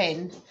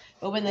pen,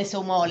 but when they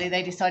saw Marley,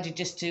 they decided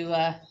just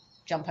to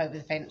jump over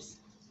the fence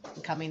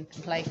and come in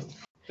and play.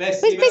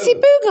 Where's Bessie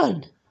Boo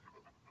gone?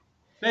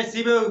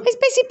 Bessie Boo! Where's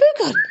Bessie Boo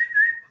gone?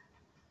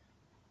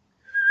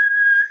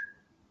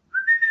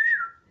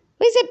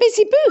 Where's that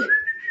Bessie Boo?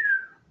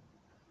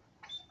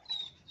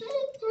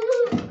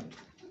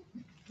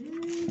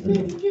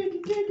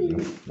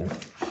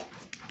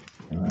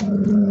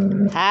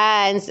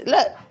 Hans,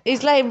 look,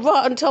 he's laying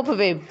right on top of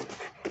him.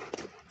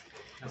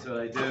 That's what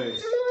they do.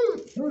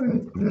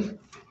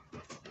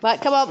 Right,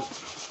 come on.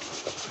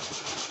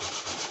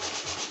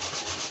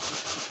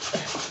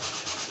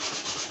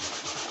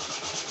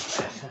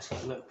 That's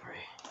got to look pretty.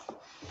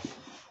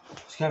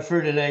 go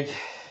through the leg.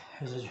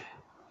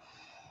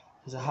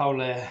 There's a hole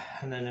there,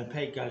 and then a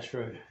peg goes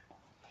through.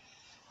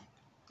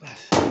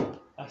 That's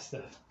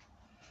the.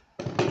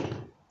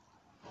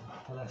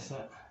 Well, that's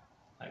that.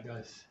 That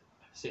goes,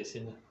 sits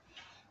in there.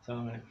 So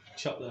I'm going to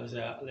chop those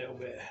out a little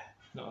bit,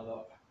 not a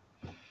lot.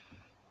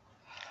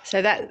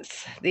 So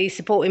that's the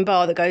supporting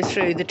bar that goes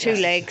through the two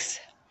legs.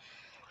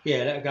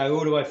 Yeah, that'll go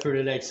all the way through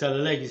the leg. So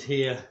the leg is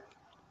here.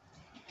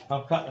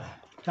 I've cut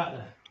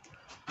the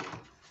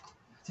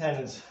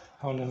tendons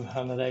on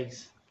the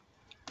legs.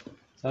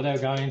 So they'll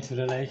go into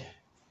the leg,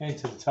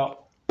 into the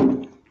top,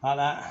 like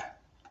that.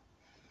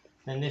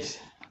 Then this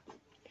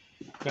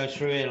goes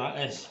through here like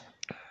this.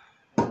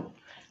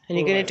 And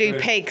you're going to do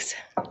pegs.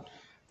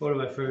 All the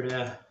way through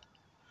there.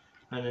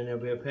 And then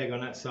there'll be a peg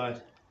on that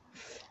side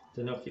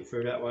to knock it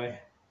through that way.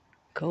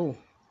 Cool.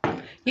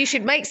 You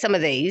should make some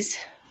of these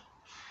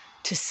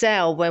to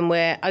sell when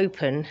we're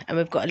open and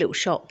we've got a little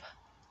shop.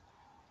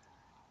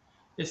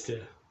 Yes,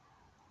 dear.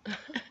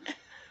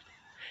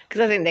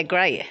 Because I think they're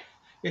great.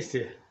 Yes,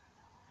 dear.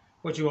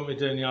 What do you want me to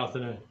do in the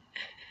afternoon?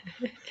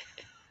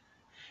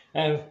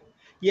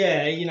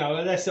 Yeah, you know,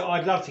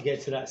 I'd love to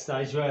get to that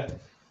stage where,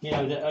 you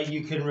know, that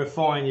you can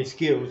refine your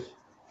skills.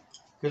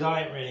 Because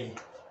I ain't really,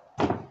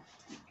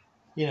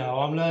 you know,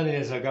 I'm learning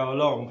as I go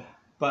along.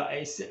 But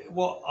it's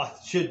what I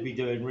should be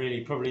doing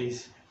really probably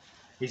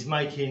is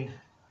making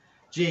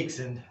jigs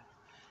and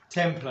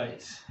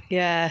templates.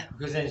 Yeah.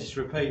 Because then it's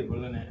repeatable,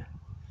 isn't it?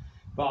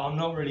 But I'm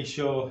not really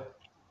sure.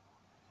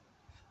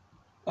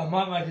 I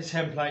might make a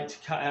template to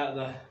cut out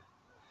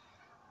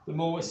the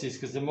mortises,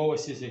 because the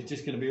mortises are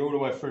just going to be all the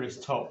way through this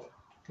top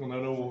and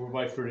then all the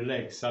way through the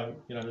legs. So,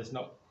 you know, it's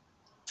not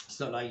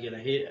like you're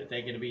going to hit.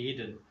 They're going to be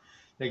hidden.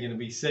 They're going to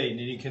be seen,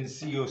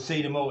 and you'll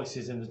see the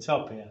mortises in the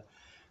top here.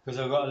 Because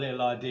I've got a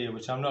little idea,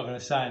 which I'm not going to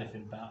say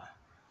anything about.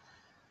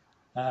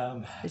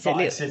 It's a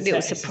little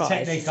surprise. It's a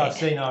technique I've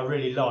seen I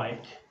really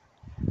like.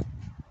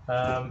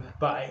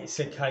 But it's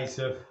a case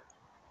of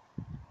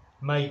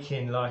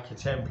making like a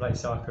template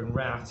so I can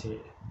route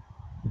it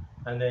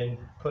and then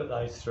put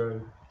those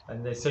through.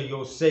 And then, so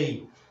you'll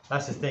see,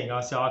 that's the thing.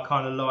 I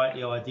kind of like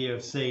the idea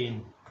of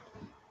seeing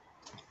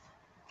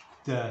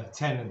the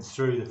tendons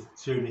through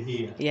the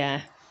here. Yeah.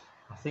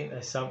 I think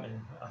there's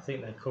something. I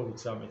think they're called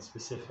something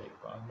specific,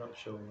 but I'm not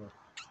sure.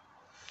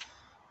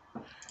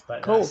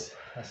 But cool.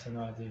 That's an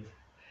idea.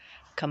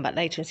 Come back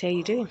later and see how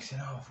you do. It's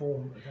half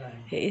warm today.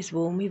 It is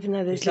warm, even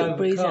though there's a little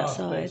breeze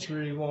outside. It's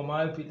really warm.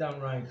 I hope it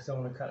don't rain because I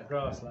want to cut the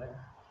grass later,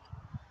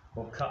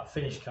 or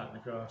finish cutting the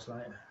grass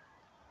later.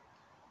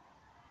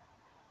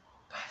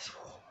 But it's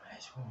warm.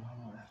 It's warm.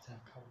 I might have to have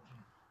a cold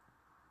drink.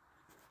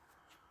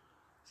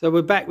 So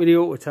we're back with the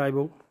auto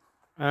table.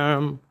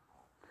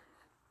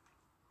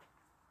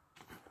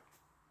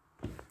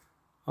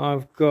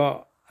 I've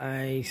got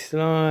a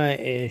slight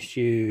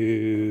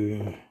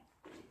issue.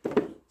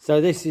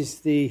 So this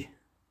is the,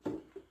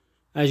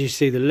 as you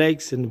see, the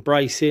legs and the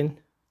bracing,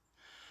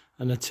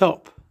 and the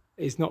top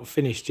is not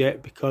finished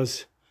yet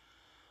because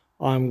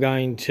I'm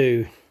going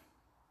to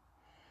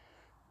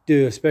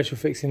do a special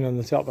fixing on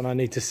the top and I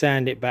need to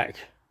sand it back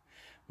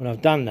when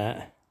I've done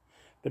that.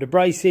 But the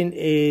bracing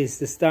is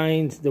the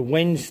stains, the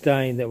wenge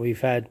stain that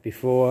we've had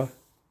before.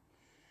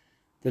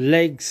 The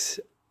legs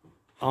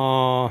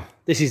are,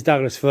 this is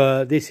Douglas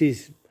fir, this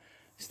is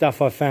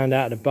stuff I found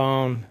out of the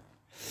barn.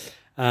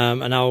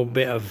 An old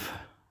bit of,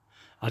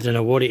 I don't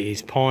know what it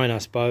is, pine I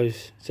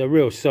suppose. It's a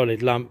real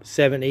solid lump,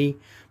 70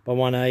 by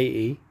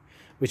 180,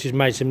 which has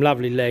made some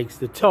lovely legs.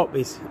 The top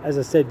is, as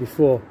I said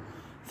before,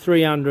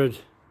 300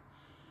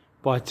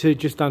 by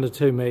just under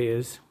 2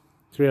 meters,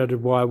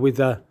 300 wide with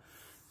a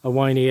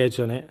whiny edge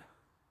on it.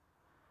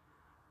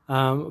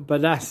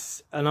 But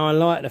that's, and I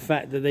like the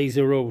fact that these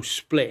are all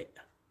split.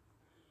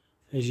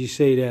 As you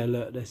see there,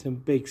 look, there's some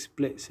big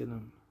splits in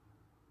them.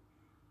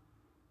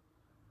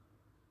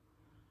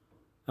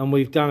 And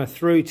we've done a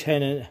through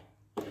tenon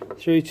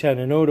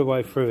all the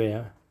way through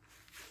here.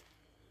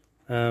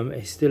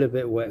 It's still a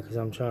bit wet because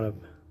I'm trying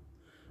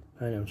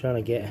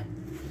to get,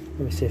 let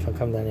me see if I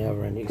come down the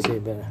other end, you can see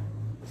it better.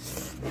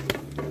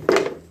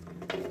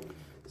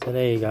 So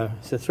there you go,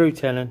 it's a through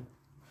tenon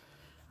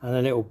and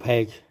a little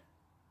peg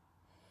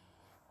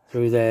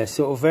through there,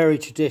 sort of very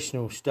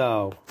traditional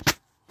style.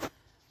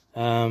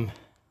 And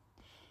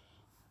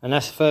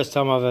that's the first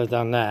time I've ever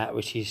done that,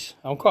 which is,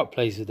 I'm quite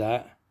pleased with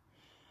that.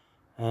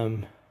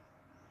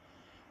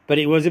 But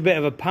it was a bit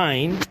of a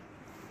pain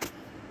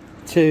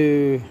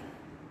to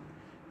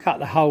cut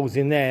the holes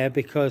in there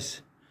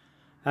because,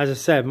 as I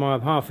said, my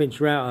 1/2 inch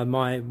router,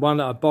 my one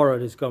that I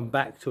borrowed, has gone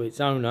back to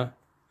its owner.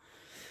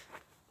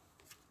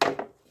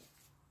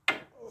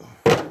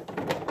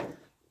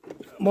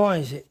 Why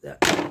is it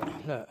that,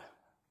 look,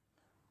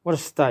 what a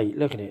state,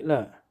 look at it,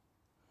 look.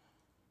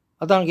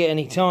 I don't get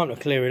any time to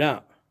clear it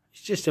up.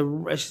 It's just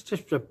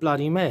a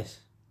bloody mess.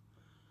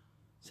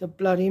 It's a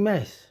bloody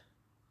mess.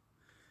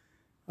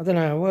 I don't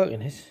know how to work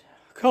in this.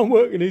 I can't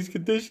work in these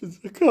conditions.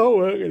 I can't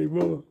work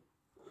anymore.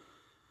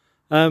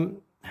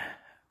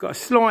 Got a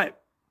slight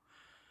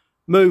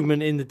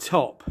movement in the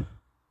top.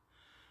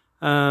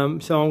 So I'm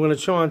going to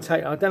try and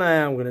take, I don't know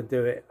how I'm going to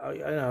do it.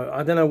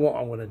 I don't know what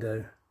I'm going to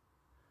do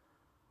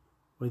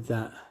with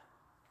that.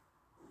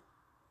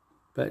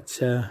 But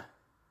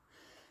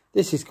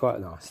this is quite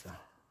nice though.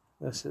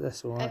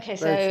 That's all right. Okay,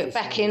 so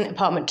back in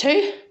apartment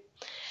 2.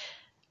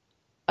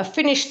 I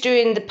finished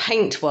doing the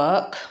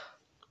paintwork,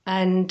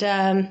 and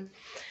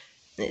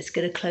let's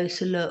get a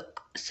closer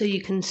look so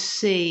you can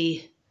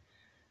see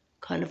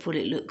kind of what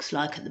it looks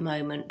like at the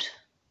moment.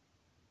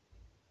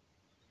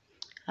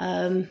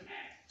 I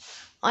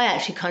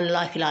actually kind of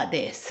like it like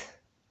this.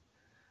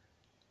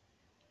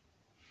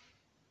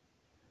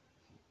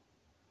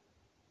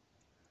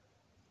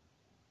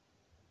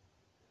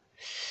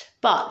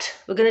 But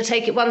we're going to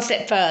take it one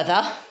step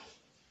further.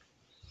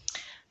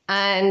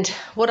 And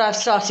what I've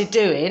started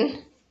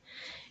doing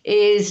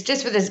is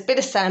just with a bit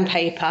of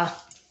sandpaper.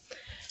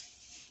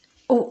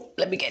 Oh,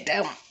 let me get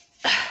down.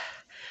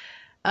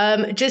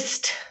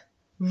 Just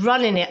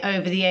running it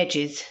over the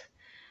edges.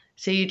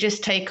 So you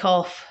just take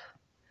off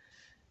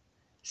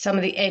some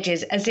of the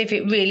edges as if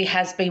it really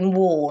has been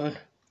worn.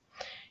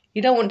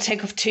 You don't want to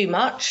take off too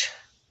much.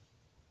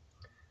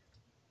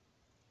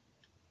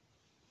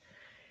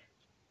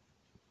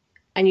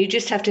 And you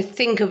just have to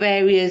think of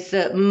areas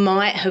that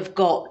might have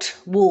got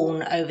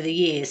worn over the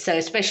years. So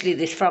especially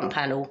this front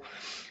panel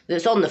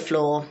that's on the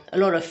floor, a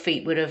lot of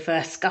feet would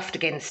have scuffed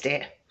against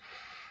it.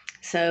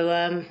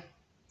 So,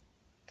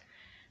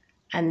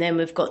 and then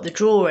we've got the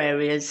drawer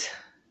areas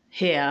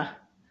here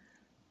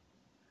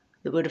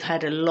that would have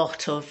had a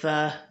lot of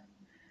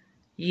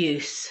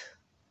use.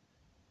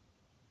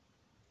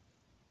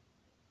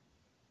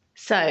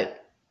 So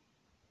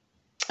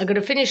I'm going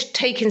to finish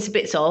taking some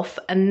bits off,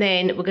 and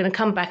then we're going to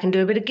come back and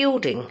do a bit of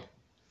gilding.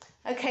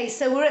 Okay,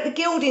 so we're at the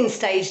gilding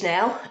stage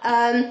now.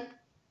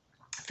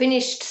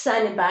 Finished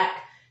sanding back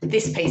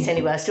this piece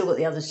anyway. I've still got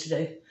the others to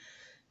do.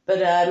 But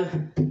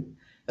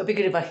it'll be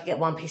good if I could get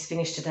one piece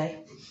finished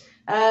today.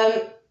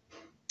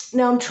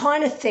 Now I'm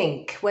trying to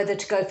think whether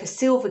to go for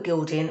silver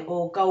gilding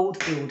or gold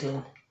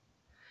gilding.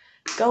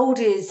 Gold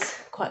is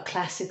quite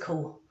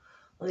classical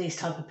on these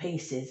type of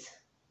pieces.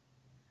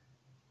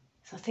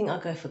 So I think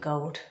I'll go for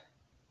gold.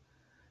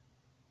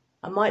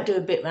 I might do a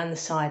bit around the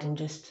side and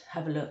just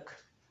have a look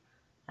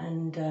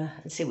and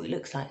see what it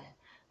looks like.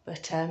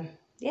 But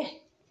yeah,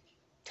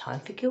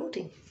 time for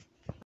gilding.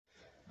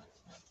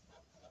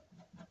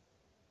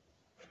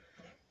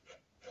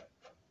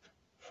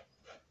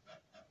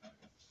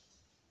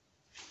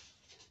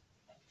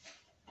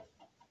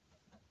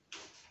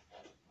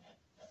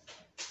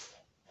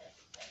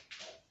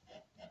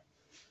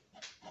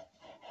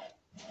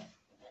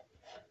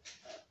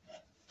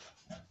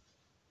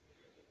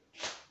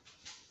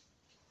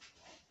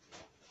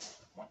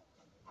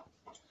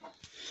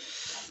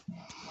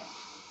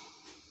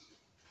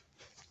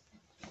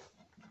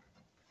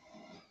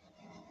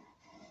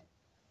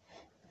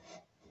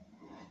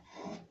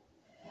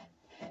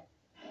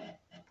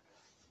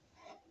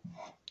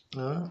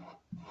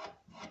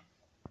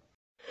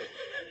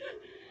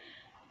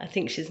 I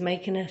think she's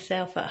making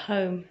herself at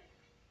home.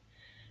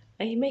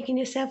 Are you making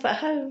yourself at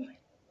home?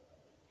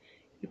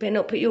 You better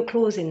not put your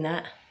claws in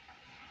that.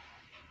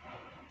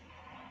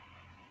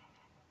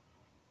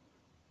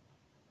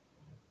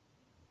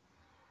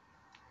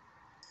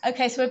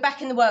 Okay, so we're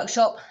back in the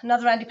workshop.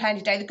 Another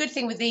handy-pandy day. The good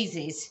thing with these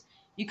is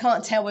you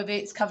can't tell whether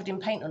it's covered in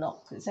paint or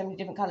not because it's so many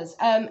different colours.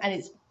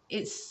 And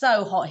it's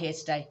so hot here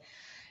today.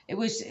 It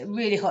was a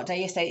really hot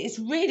day yesterday. It's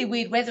really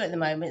weird weather at the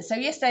moment. So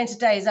yesterday and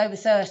today is over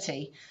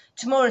 30.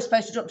 Tomorrow is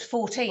supposed to drop to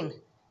 14.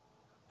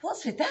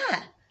 What's with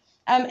that?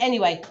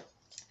 Anyway,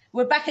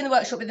 we're back in the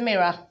workshop with the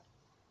mirror.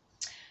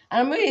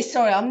 And I'm really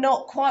sorry, I'm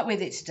not quite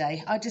with it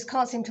today. I just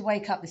can't seem to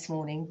wake up this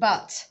morning.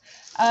 But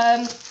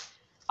I've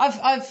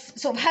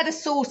sort of had a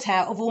sort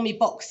out of all my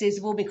boxes,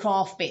 of all my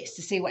craft bits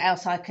to see what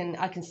else I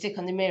can stick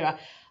on the mirror.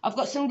 I've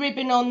got some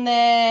ribbon on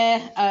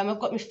there. I've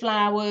got my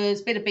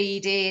flowers, bit of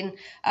beading.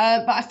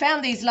 But I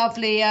found these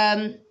lovely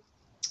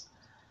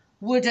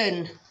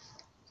wooden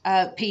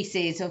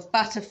pieces of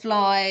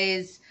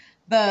butterflies,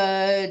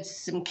 birds,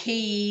 some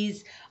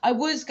keys. I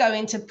was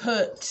going to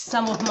put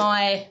some of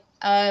my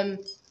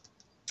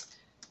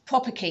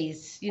proper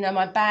keys, you know,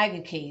 my bag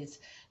of keys,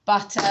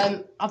 but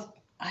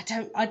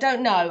I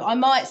don't know. I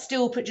might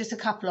still put just a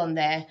couple on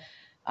there.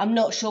 I'm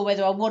not sure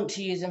whether I want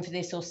to use them for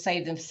this or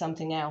save them for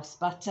something else,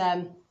 but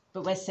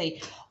we'll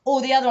see.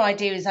 Or the other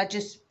idea is I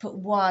just put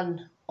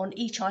one on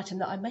each item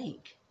that I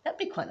make. That'd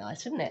be quite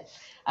nice, wouldn't it?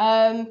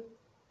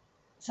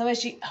 So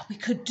we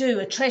could do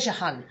a treasure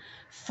hunt.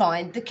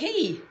 Find the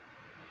key.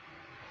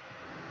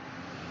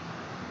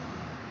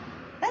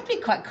 That'd be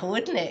quite cool,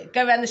 wouldn't it?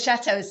 Go around the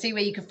chateau and see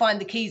where you can find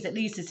the keys that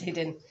Lesa's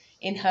hidden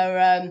in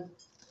her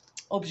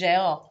objet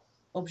d'art.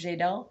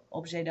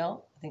 I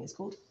think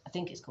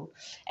it's called.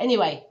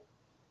 Anyway,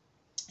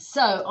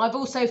 so I've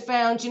also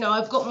found, you know,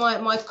 I've got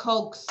my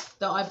cogs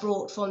that I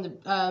brought from the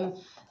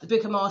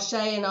Book of Marche,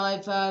 and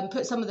I've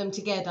put some of them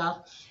together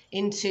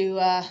into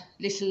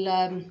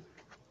little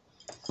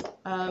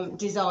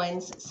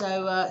designs,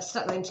 so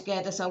stuck them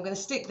together. So I'm going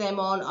to stick them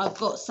on. I've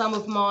got some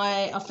of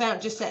my, I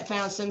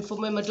found some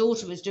from when my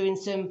daughter was doing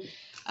some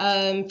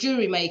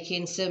jewellery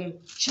making, some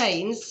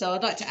chains, so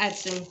I'd like to add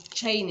some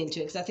chain into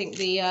it because I think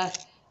the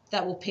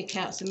that will pick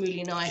out some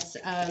really nice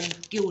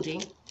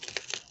gilding.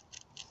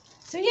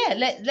 So yeah,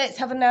 let's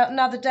have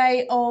another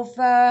day of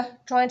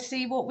trying to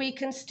see what we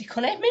can stick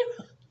on our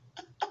mirror.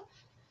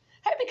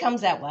 Hope it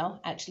comes out well,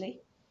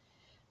 actually.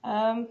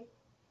 I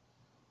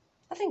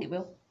think it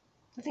will.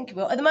 I think it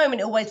will. At the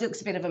moment, it always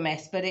looks a bit of a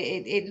mess, but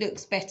it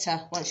looks better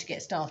once you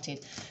get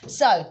started.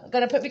 So I'm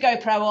going to put my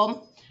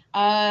GoPro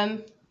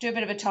on, do a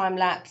bit of a time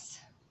lapse.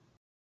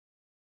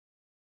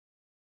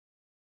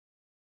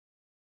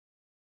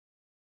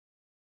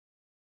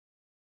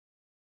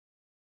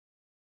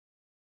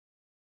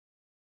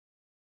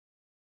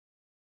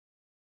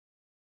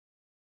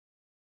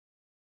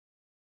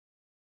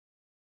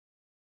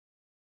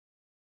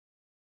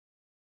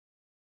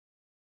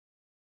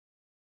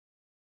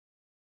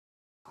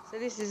 So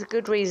this is a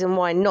good reason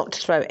why not to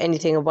throw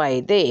anything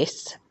away.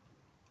 This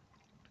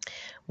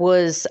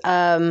was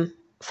from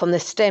the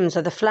stems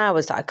of the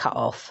flowers that I cut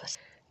off.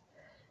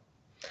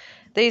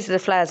 These are the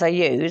flowers I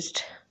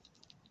used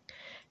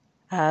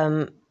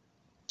to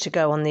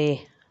go on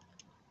the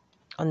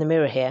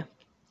mirror here.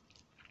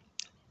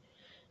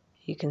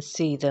 You can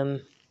see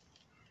them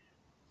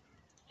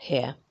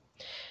here,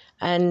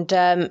 and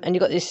you've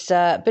got this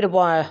bit of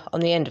wire on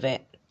the end of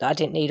it that I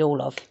didn't need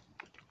all of.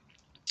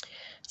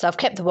 So I've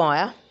kept the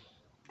wire,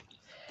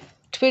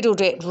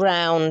 twiddled it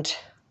round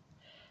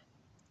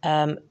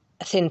a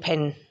thin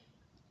pen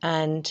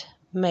and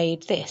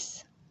made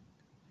this,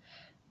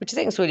 which I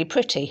think is really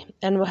pretty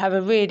and will have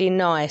a really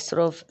nice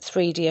sort of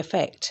 3D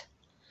effect.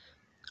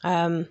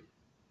 So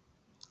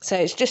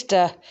it's just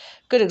a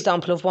good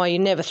example of why you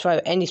never throw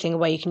anything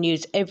away. You can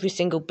use every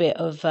single bit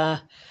of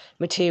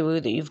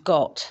material that you've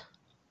got.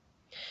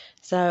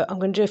 So I'm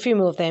going to do a few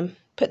more of them,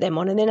 put them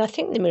on, and then I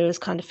think the mirror is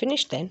kind of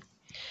finished then.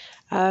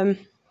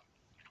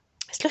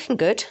 It's looking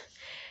good.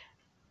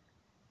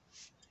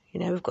 You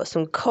know, we've got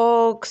some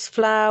cogs,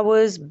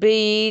 flowers,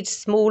 beads,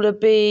 smaller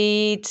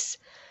beads,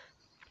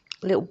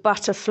 little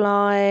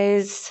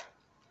butterflies,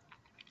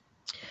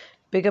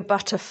 bigger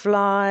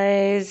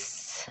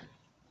butterflies.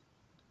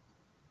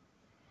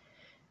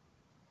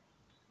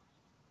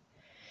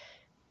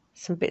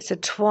 Some bits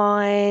of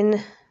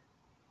twine,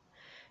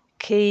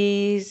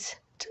 keys.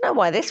 Don't know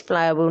why this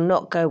flower will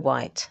not go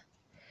white.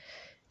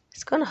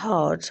 It's gone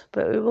hard,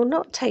 but it will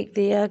not take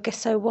the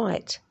gesso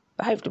white.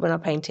 But hopefully when I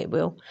paint it, it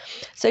will.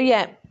 So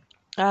yeah,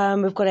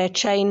 we've got our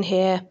chain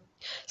here.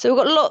 So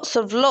we've got lots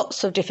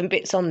of different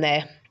bits on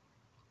there.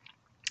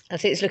 I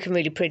think it's looking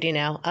really pretty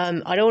now.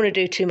 I don't want to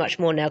do too much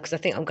more now because I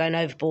think I'm going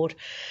overboard.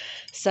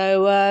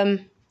 So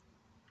I'm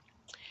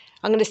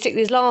going to stick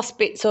these last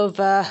bits of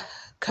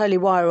curly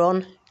wire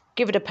on,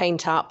 give it a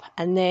paint up,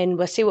 and then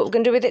we'll see what we're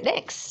going to do with it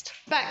next.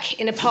 Back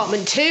in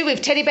apartment 2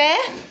 with Teddy Bear.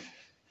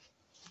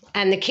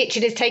 And the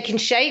kitchen is taking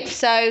shape.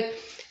 So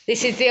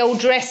this is the old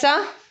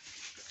dresser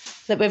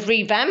that we've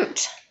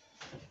revamped.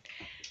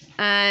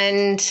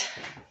 And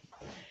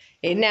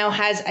it now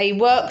has a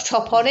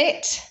worktop on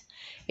it.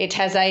 It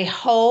has a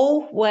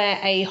hole where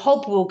a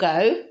hob will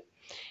go.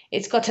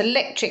 It's got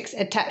electrics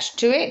attached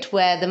to it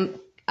where the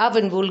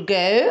oven will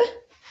go.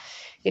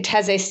 It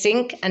has a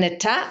sink and a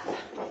tap.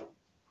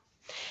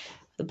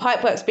 The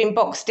pipework's been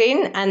boxed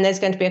in and there's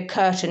going to be a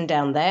curtain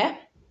down there.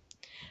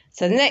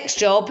 So the next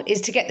job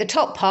is to get the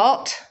top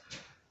part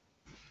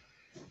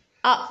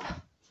up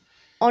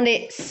on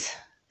its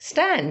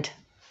stand.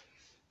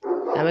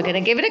 And we're going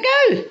to give it a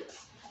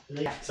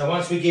go. So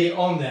once we get it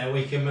on there,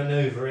 we can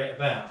manoeuvre it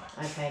about.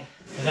 Okay.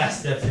 And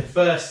that's the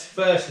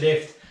first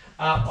lift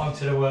up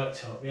onto the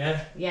worktop,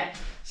 yeah? Yeah.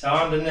 So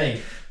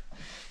underneath.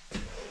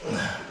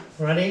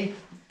 Ready?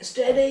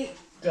 Steady.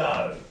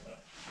 Go.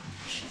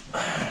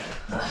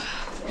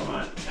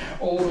 Right,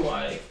 all the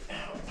way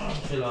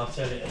until I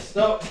tell it to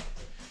stop.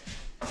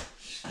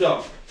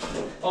 Stop.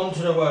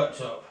 Onto the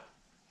worktop.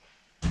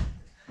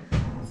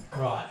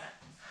 Right.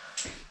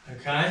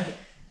 Okay.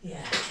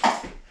 Yeah.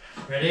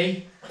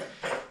 Ready?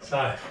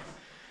 So,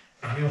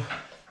 you're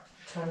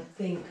Trying to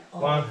think.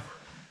 1,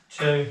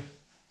 2,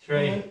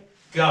 3,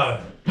 go.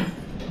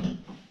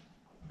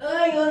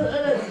 Hang on.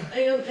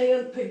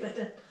 Put it back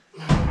down.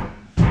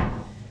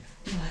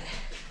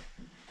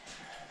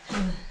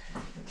 Right.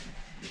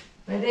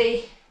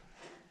 Ready?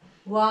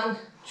 1,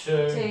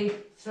 2,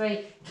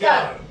 3,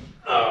 go.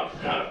 Oh,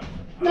 no.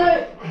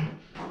 No.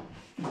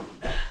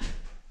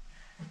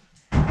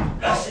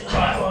 That's it.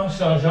 Right, one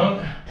side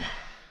on.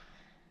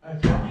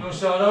 Okay, your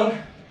side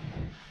on?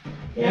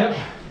 Yep.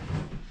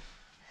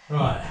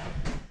 Right.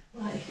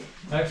 Right.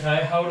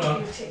 Okay, hold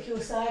on. You check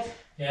your side.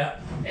 Yeah,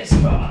 it's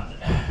got.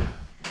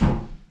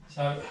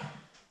 So,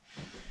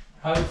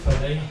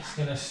 hopefully it's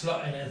going to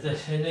slot in at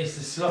this. It needs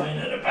to slot in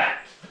at the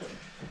back.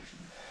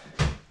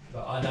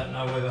 But I don't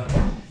know whether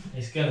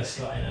it's going to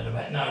slot in at the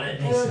back. No,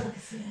 it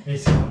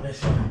needs to come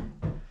this way.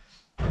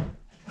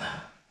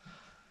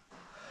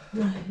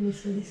 No, it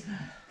needs to go this way.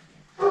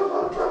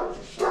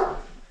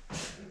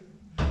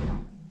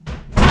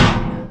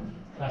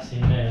 That's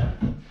in there.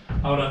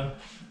 Hold on.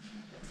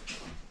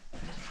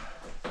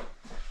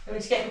 Let me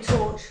just get my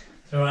torch.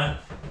 It's alright.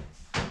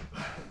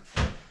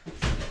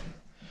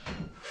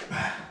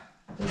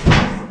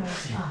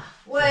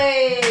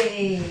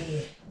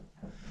 Way.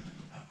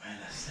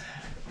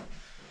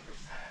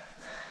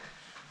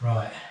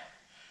 Right.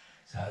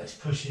 So it's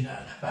pushing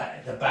at the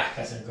back. The back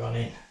hasn't gone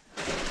in.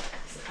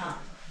 It's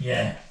up.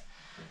 Yeah.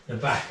 The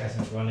back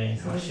hasn't gone in.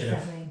 So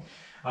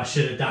I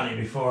should have done it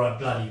before I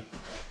bloody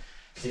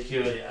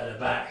secured it at the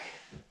back.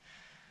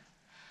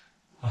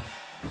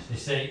 You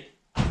see?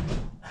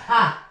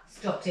 Ah, it's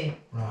dropped in.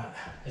 Right.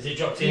 Has it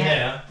dropped in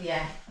there?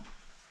 Yeah.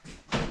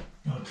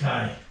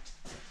 Okay.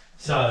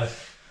 So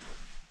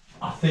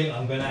I think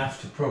I'm going to have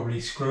to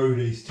probably screw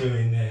these two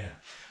in there.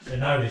 But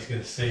nobody's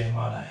going to see them,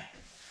 are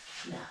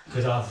they? No.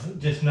 Because I've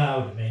just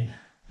nailed them in.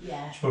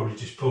 Yeah. It's probably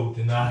just pulled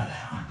the nail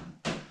out.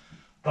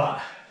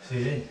 But,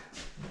 see,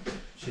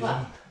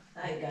 Well,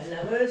 that ain't going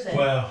nowhere, is it?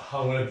 well,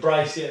 I'm going to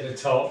brace it at the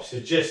top, so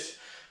just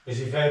because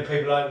if there are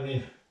people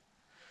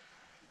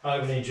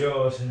opening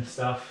drawers and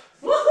stuff.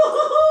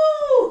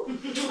 Woohoo!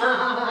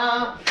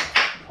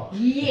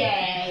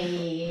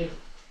 Yay!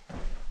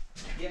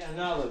 Yet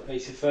another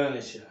piece of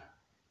furniture.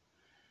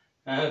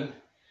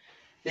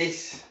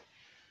 This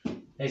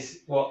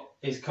is what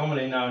is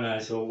commonly known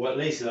as, or what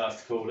Lesa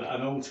likes to call it,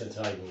 an altar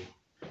table.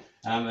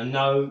 And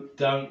no,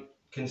 don't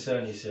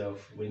concern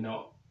yourself, we're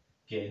not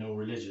getting all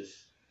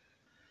religious.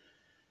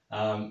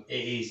 It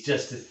is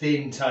just a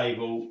thin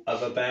table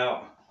of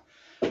about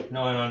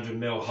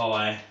 900mm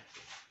high,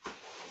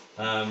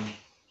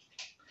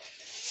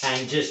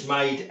 and just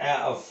made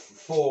out of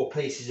 4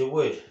 pieces of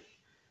wood.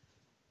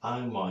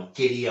 Oh my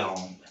giddy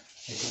arm,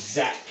 it's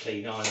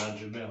exactly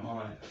 900mm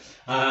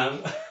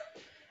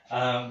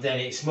high. Then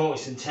it's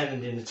mortise and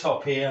tenon in the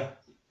top here,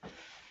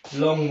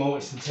 long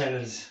mortise and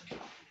tenons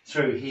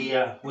through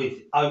here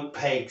with oak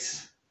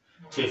pegs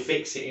to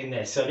fix it in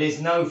there. So there's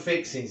no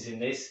fixings in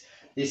this.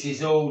 This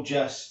is all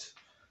just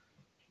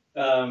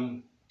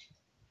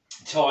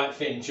tight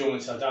fitting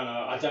joints. I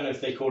don't know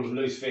if they call them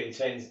loose fitting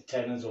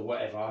tenons or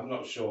whatever. I'm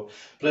not sure.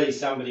 Please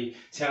somebody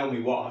tell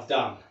me what I've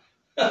done.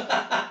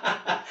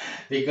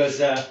 Because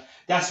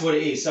that's what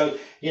it is. So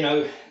you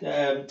know,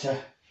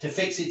 to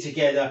fix it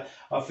together,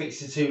 I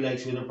fixed the 2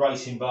 legs with a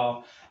bracing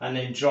bar and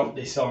then dropped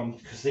this on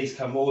because these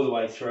come all the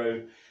way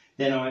through.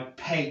 Then I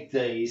pegged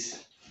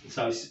these,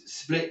 so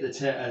split the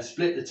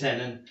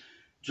tenon,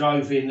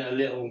 drove in a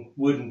little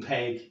wooden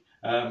peg,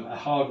 a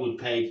hardwood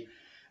peg,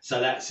 so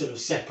that sort of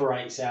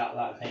separates out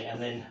that thing and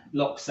then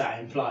locks that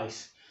in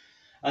place.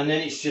 And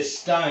then it's just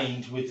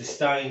stained with the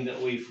stain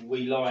that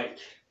we like.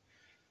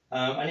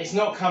 And it's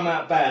not come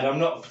out bad. I'm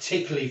not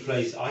particularly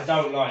pleased. I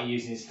don't like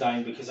using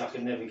stain because I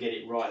can never get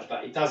it right,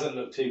 but it doesn't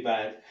look too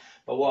bad.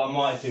 But what I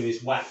might do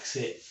is wax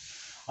it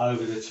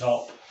over the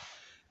top,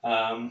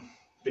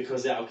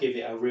 because that'll give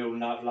it a real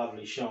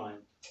lovely shine.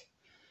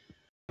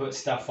 Put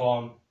stuff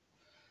on,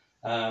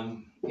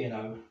 you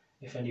know,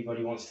 if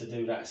anybody wants to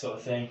do that sort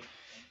of thing.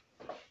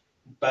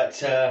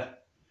 But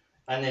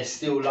and there's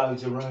still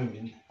loads of room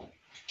in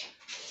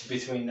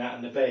between that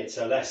and the bed,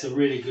 so that's a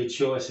really good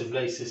choice of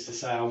Lesa's to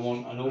say I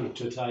want an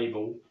altar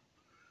table,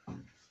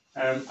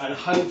 and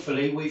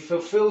hopefully we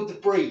fulfilled the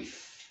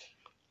brief.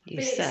 Been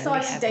an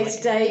exciting day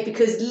today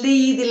because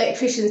Lee the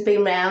electrician's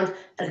been round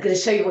and I'm going to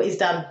show you what he's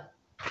done.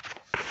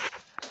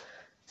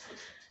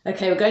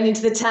 Okay, we're going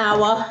into the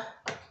tower.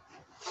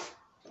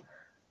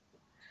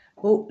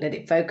 Oh, let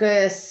it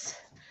focus.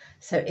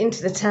 So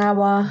into the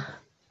tower,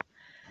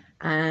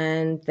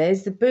 and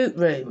there's the boot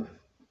room.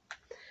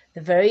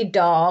 The very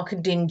dark,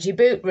 dingy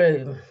boot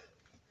room.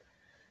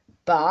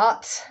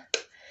 But,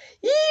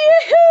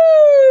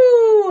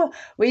 yoo-hoo!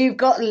 We've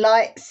got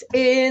lights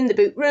in the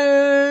boot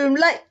room,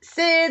 lights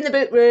in the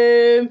boot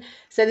room.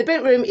 So the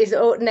boot room is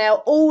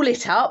now all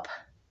lit up.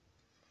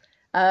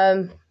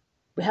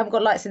 We haven't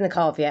got lights in the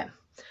car yet,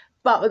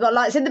 but we've got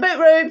lights in the boot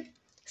room.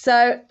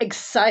 So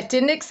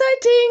exciting,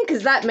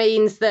 because that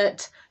means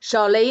that,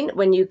 Charlene,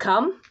 when you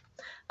come,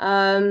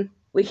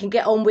 we can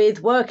get on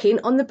with working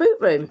on the boot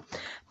room.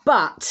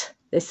 But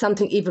there's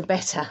something even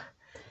better.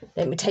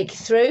 Let me take you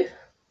through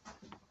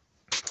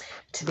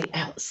to the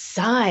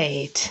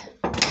outside.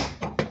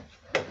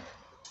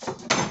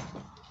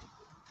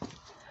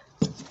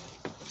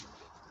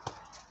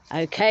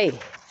 Okay,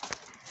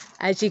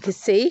 as you can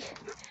see,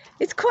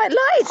 it's quite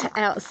light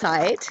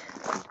outside.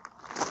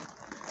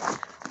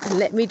 And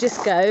let me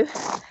just go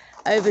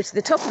over to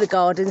the top of the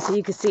garden so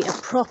you can see a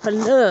proper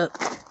look.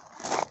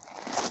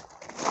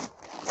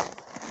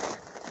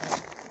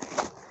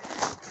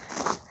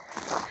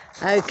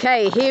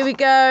 Okay, here we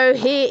go.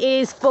 Here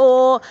is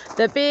for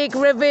the big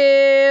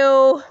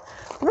reveal.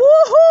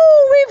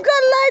 Woohoo! We've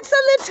got lights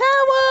on the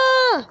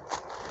tower.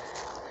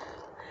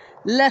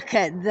 Look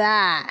at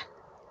that.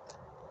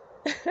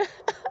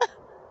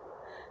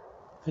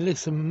 It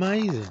looks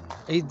amazing.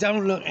 It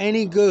don't look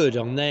any good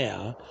on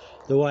there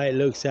the way it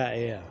looks out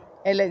here.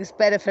 It looks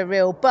better for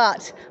real,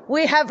 but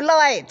we have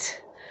light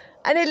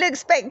and it looks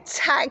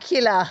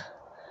spectacular.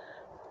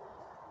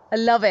 I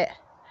love it.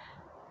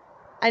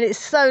 And it's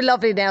so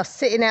lovely now,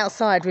 sitting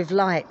outside with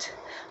light.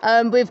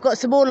 We've got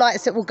some more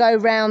lights that will go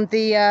around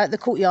the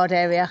courtyard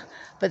area,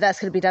 but that's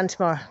going to be done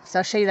tomorrow. So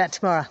I'll show you that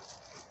tomorrow.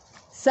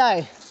 So,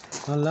 I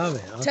love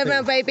it. turn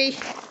around, baby.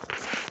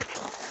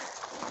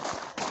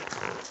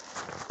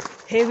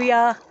 Here we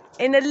are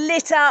in a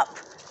lit up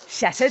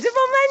Chateau de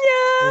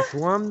Montmagny. It's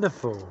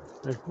wonderful.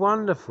 It's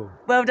wonderful.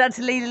 Well done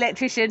to Lee, the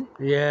electrician.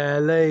 Yeah,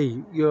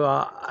 Lee, you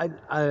are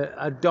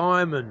a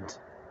diamond.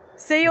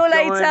 See you all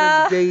later.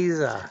 Diamond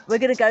geezer. We're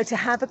going to go to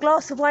have a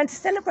glass of wine to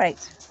celebrate.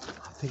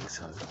 I think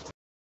so.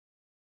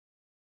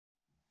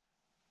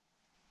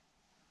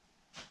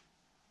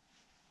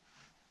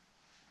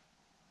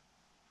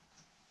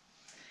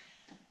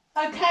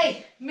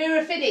 Okay,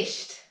 mirror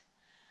finished.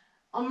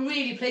 I'm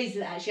really pleased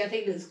with it actually. I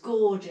think it looks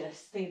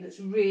gorgeous. I think it looks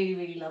really,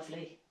 really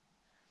lovely.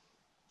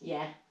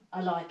 Yeah,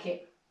 I like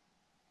it.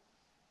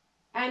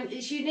 And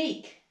it's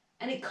unique.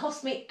 And it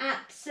cost me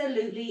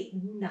absolutely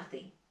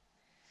nothing.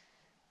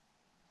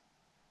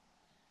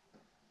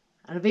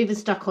 And I've even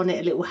stuck on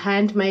it a little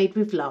handmade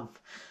with love.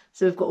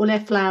 So we've got all our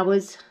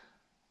flowers.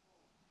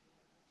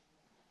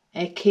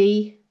 Our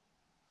key.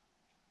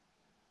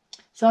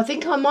 So I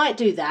think I might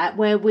do that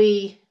where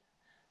we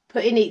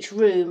put in each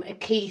room a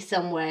key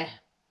somewhere.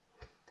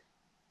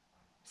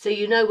 So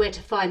you know where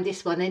to find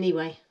this one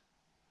anyway.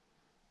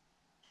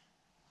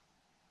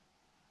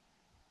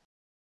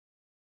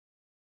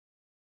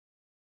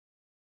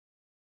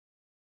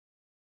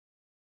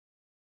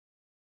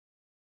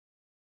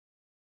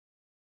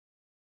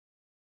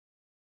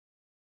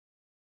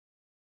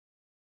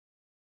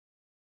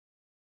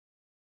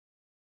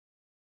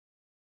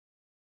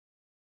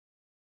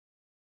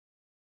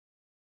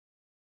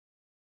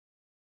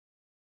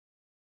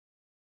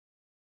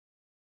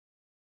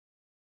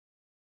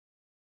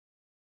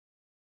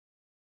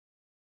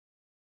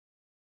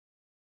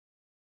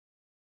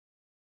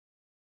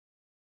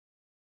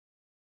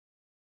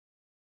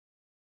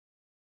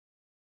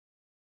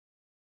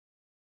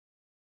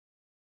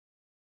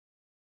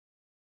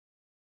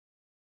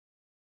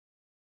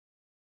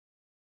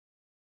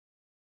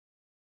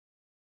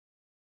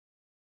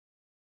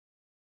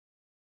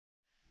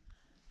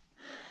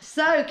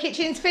 So,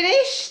 kitchen's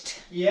finished.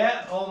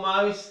 Yeah,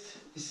 almost.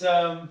 It's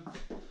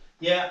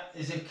yeah,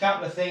 there's a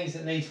couple of things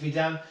that need to be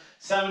done.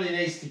 Somebody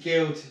needs to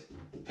gild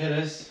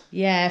pillars.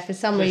 Yeah, for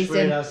some Just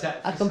reason realised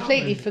that I for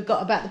completely some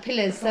forgot about the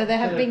pillars, so they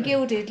have been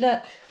gilded.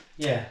 Look.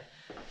 Yeah.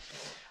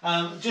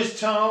 Just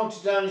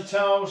tiled, down the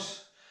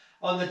tiles.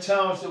 On the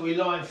tiles that we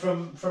lined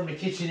from the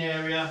kitchen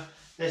area,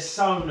 they're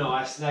so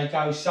nice. They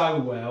go so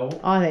well.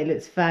 I think it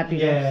looks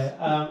fabulous.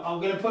 Yeah. I'm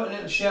going to put a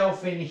little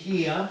shelf in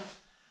here.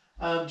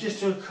 Just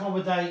to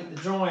accommodate the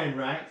drying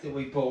rack that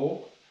we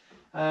bought.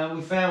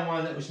 We found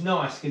one that was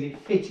nice because it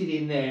fitted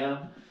in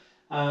there.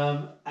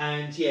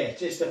 And yeah,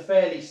 just a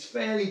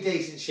fairly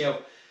decent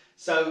shelf.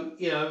 So,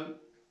 you know,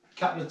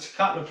 couple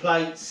of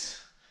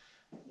plates,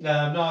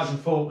 knives and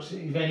forks,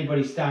 if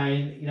anybody's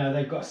staying, you know,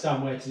 they've got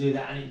somewhere to do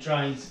that, and it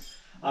drains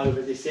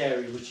over this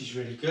area, which is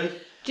really good.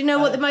 Do you know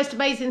what the most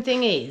amazing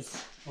thing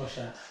is? What's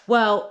that?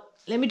 Well,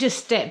 let me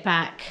just step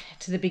back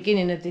to the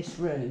beginning of this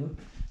room,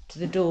 to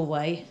the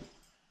doorway.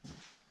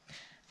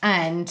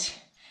 And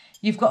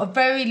you've got a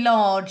very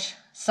large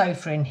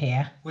sofa in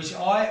here. Which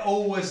I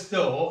always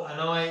thought, and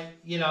I,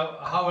 you know,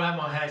 hold out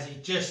my hands,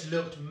 it just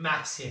looked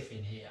massive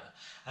in here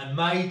and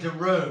made the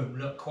room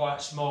look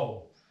quite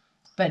small.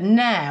 But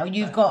now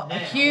you've got a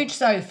huge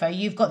sofa,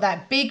 you've got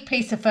that big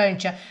piece of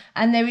furniture,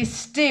 and there is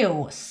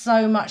still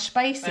so much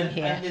space in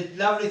here. And the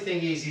lovely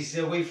thing is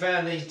that we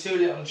found these two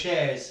little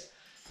chairs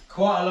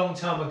quite a long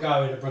time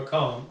ago in a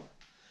brocante,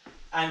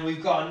 and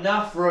we've got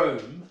enough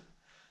room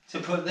to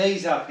put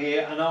these up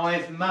here, and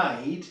I've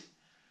made,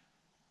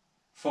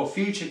 for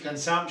future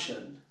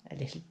consumption, a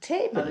little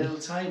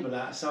table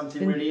out of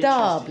something really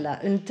interesting.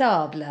 Un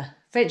table.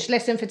 French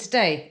lesson for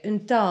today. Un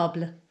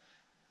table.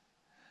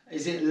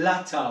 Is it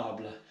la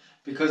table?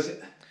 Because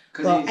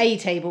well, a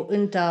table,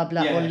 un table,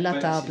 or la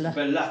table.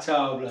 But la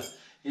table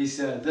is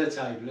the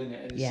table, isn't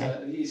it? And yeah.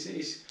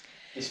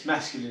 It's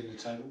masculine, the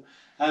table.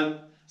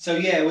 So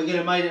yeah, we've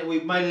made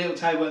a little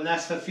table, and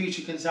that's for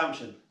future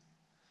consumption.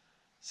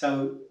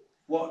 So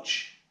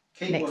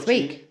keep next watching.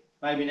 Week.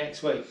 Maybe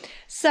next week.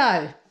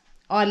 So,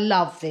 I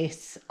love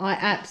this. I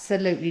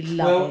absolutely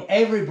love it. Well,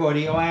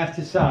 everybody, I have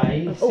to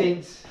say,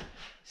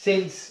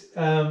 since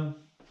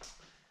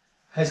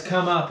has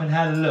come up and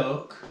had a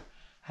look,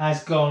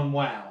 has gone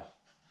wow.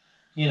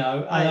 You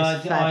know,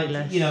 and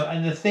fabulous. you know,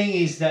 and the thing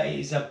is that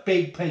it's a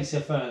big piece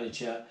of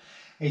furniture.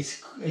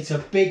 It's a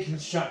big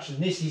construction.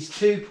 This is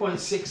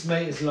 2.6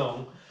 meters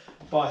long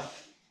by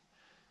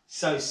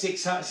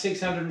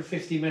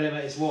 650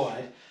 millimeters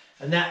wide.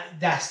 And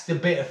that's the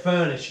bit of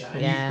furniture.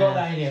 And you've got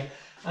that in here.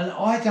 And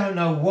I don't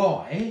know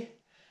why,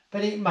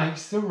 but it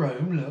makes the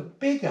room look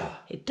bigger.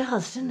 It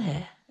does, doesn't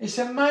it? It's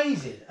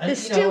amazing. And, there's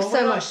still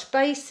so much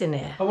space in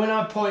it. And when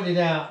I pointed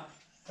out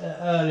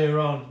earlier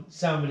on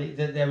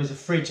that there was a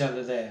fridge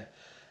under there,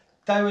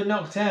 they were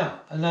knocked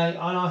out. And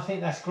I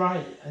think that's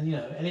great. And, you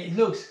know, and it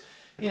looks,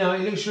 you know,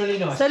 it looks really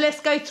nice. So let's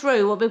go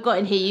through what we've got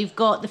in here. You've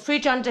got the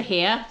fridge under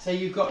here. So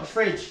you've got the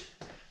fridge.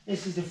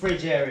 This is the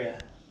fridge area.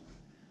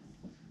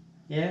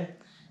 Yeah.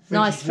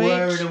 Nice fridge.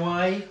 Whirring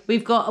away.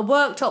 We've got a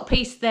worktop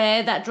piece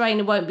there. That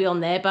drainer won't be on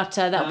there, but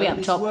that'll be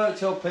up top.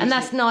 Worktop piece. And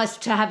that's nice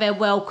to have our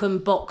welcome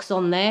box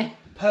on there.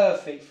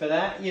 Perfect for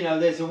that. You know,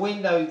 there's a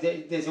window.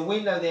 There's a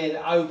window there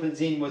that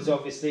opens inwards,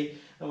 obviously,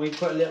 and we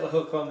put a little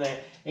hook on there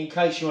in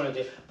case you want to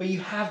do it. But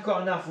you have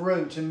got enough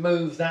room to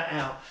move that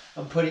out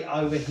and put it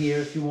over here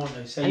if you want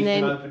to, so you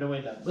can open the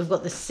window. We've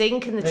got the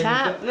sink and the then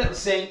tap. You've got a little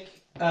sink,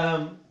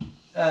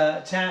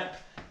 tap.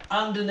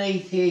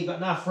 Underneath here, you've got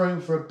enough room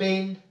for a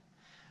bin.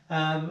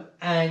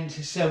 And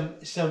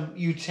some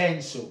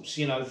utensils,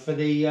 you know, for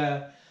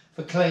the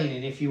for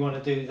cleaning if you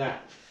want to do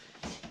that.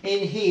 In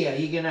here,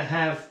 you're going to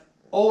have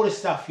all the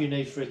stuff you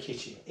need for a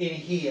kitchen. In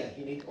here,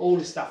 you need all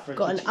the stuff for a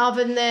kitchen. Got an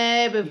oven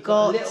there. We've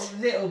got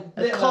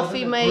a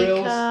coffee maker.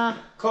 Grills,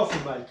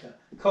 coffee maker,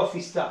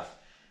 coffee stuff.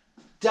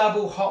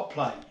 Double hot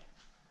plate,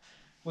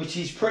 which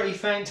is pretty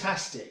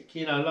fantastic.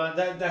 You know, like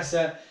that's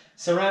a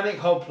ceramic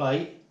hot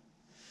plate.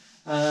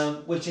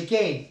 Which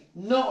again,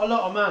 not a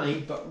lot of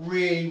money, but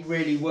really,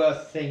 really worth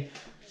the thing.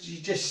 You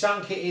just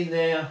sunk it in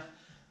there,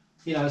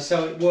 you know,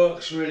 so it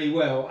works really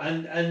well.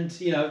 And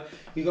you know,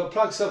 you've got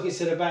plug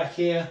sockets at the back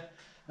here.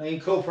 I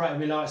incorporated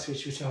my light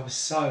switch, which I was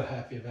so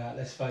happy about.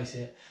 Let's face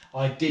it,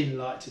 I didn't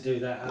like to do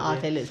that. I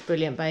think it looks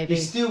brilliant, baby.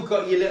 You've still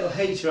got your little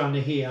heater under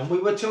here, and I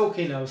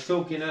was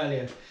talking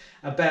earlier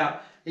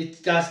about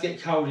it does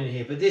get cold in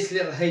here, but this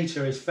little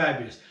heater is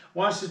fabulous.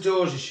 Once the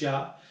doors are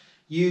shut,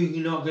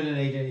 you're not going to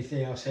need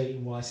anything else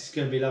heating wise. It's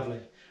going to be lovely.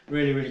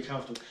 Really, really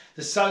comfortable.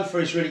 The sofa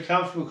is really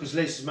comfortable because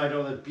Lisa's made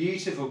all the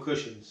beautiful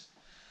cushions.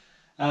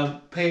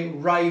 People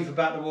rave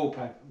about the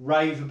wallpaper,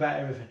 rave about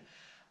everything.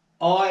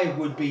 I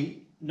would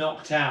be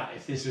knocked out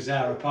if this was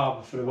our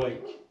apartment for the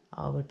week.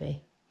 I would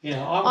be. You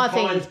know, I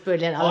think it's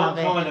brilliant. I love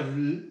it. I kind of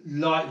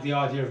like the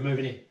idea of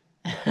moving in.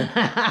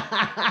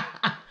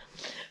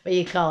 But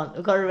you can't.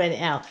 We've got to rent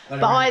it out.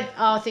 But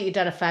I think you've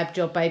done a fab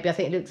job, baby. I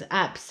think it looks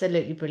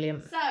absolutely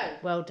brilliant. So,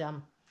 well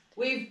done.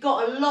 We've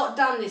got a lot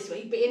done this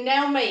week, but it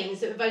now means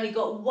that we've only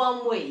got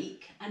 1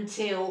 week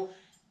until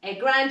a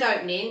grand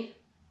opening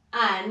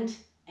and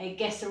a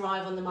guest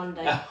arrive on the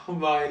Monday. Oh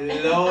my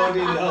lordy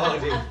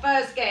lordy.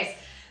 First guest.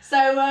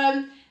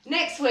 So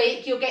next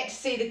week you'll get to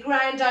see the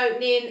grand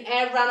opening,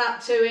 our run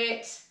up to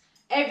it,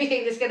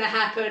 everything that's going to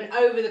happen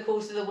over the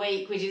course of the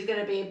week, which is going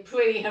to be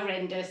pretty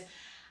horrendous.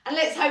 And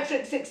let's hope for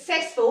a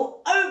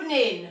successful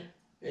opening.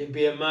 It'd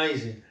be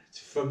amazing. It's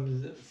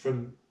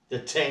from the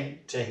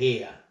tent to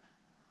here.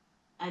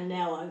 And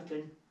now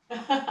open.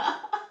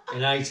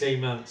 In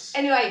 18 months.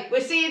 Anyway,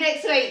 we'll see you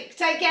next week.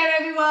 Take care,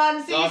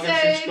 everyone. See you soon.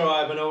 Like and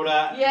subscribe and all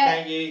that. Yeah.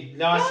 Thank you.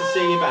 Nice to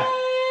see you back.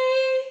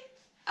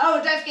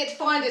 Oh, don't forget to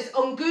find us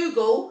on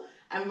Google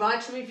and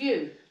write a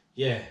review.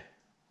 Yeah,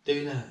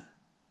 do that.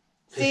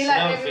 See you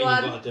later,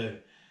 everyone. Thing you've got to do.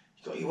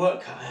 You've got your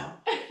work cut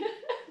out.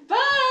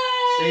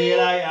 Bye. See you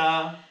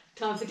later.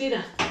 Time for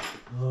dinner.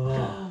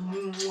 Oh.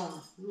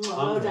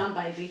 Well done,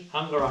 baby.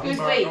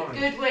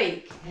 Good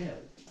week. Yeah.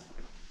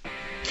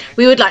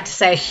 We would like to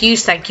say a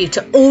huge thank you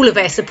to all of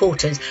our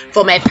supporters,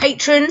 from our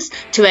patrons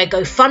to our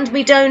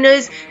GoFundMe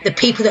donors, the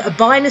people that are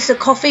buying us a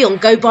coffee on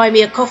Go Buy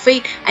Me a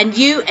Coffee, and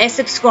you, our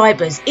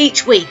subscribers,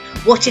 each week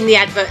watching the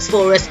adverts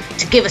for us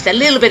to give us a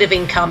little bit of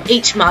income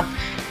each month.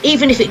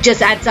 Even if it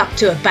just adds up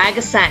to a bag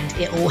of sand,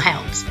 it all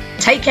helps.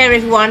 Take care,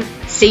 everyone.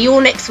 See you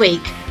all next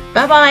week.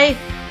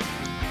 Bye-bye.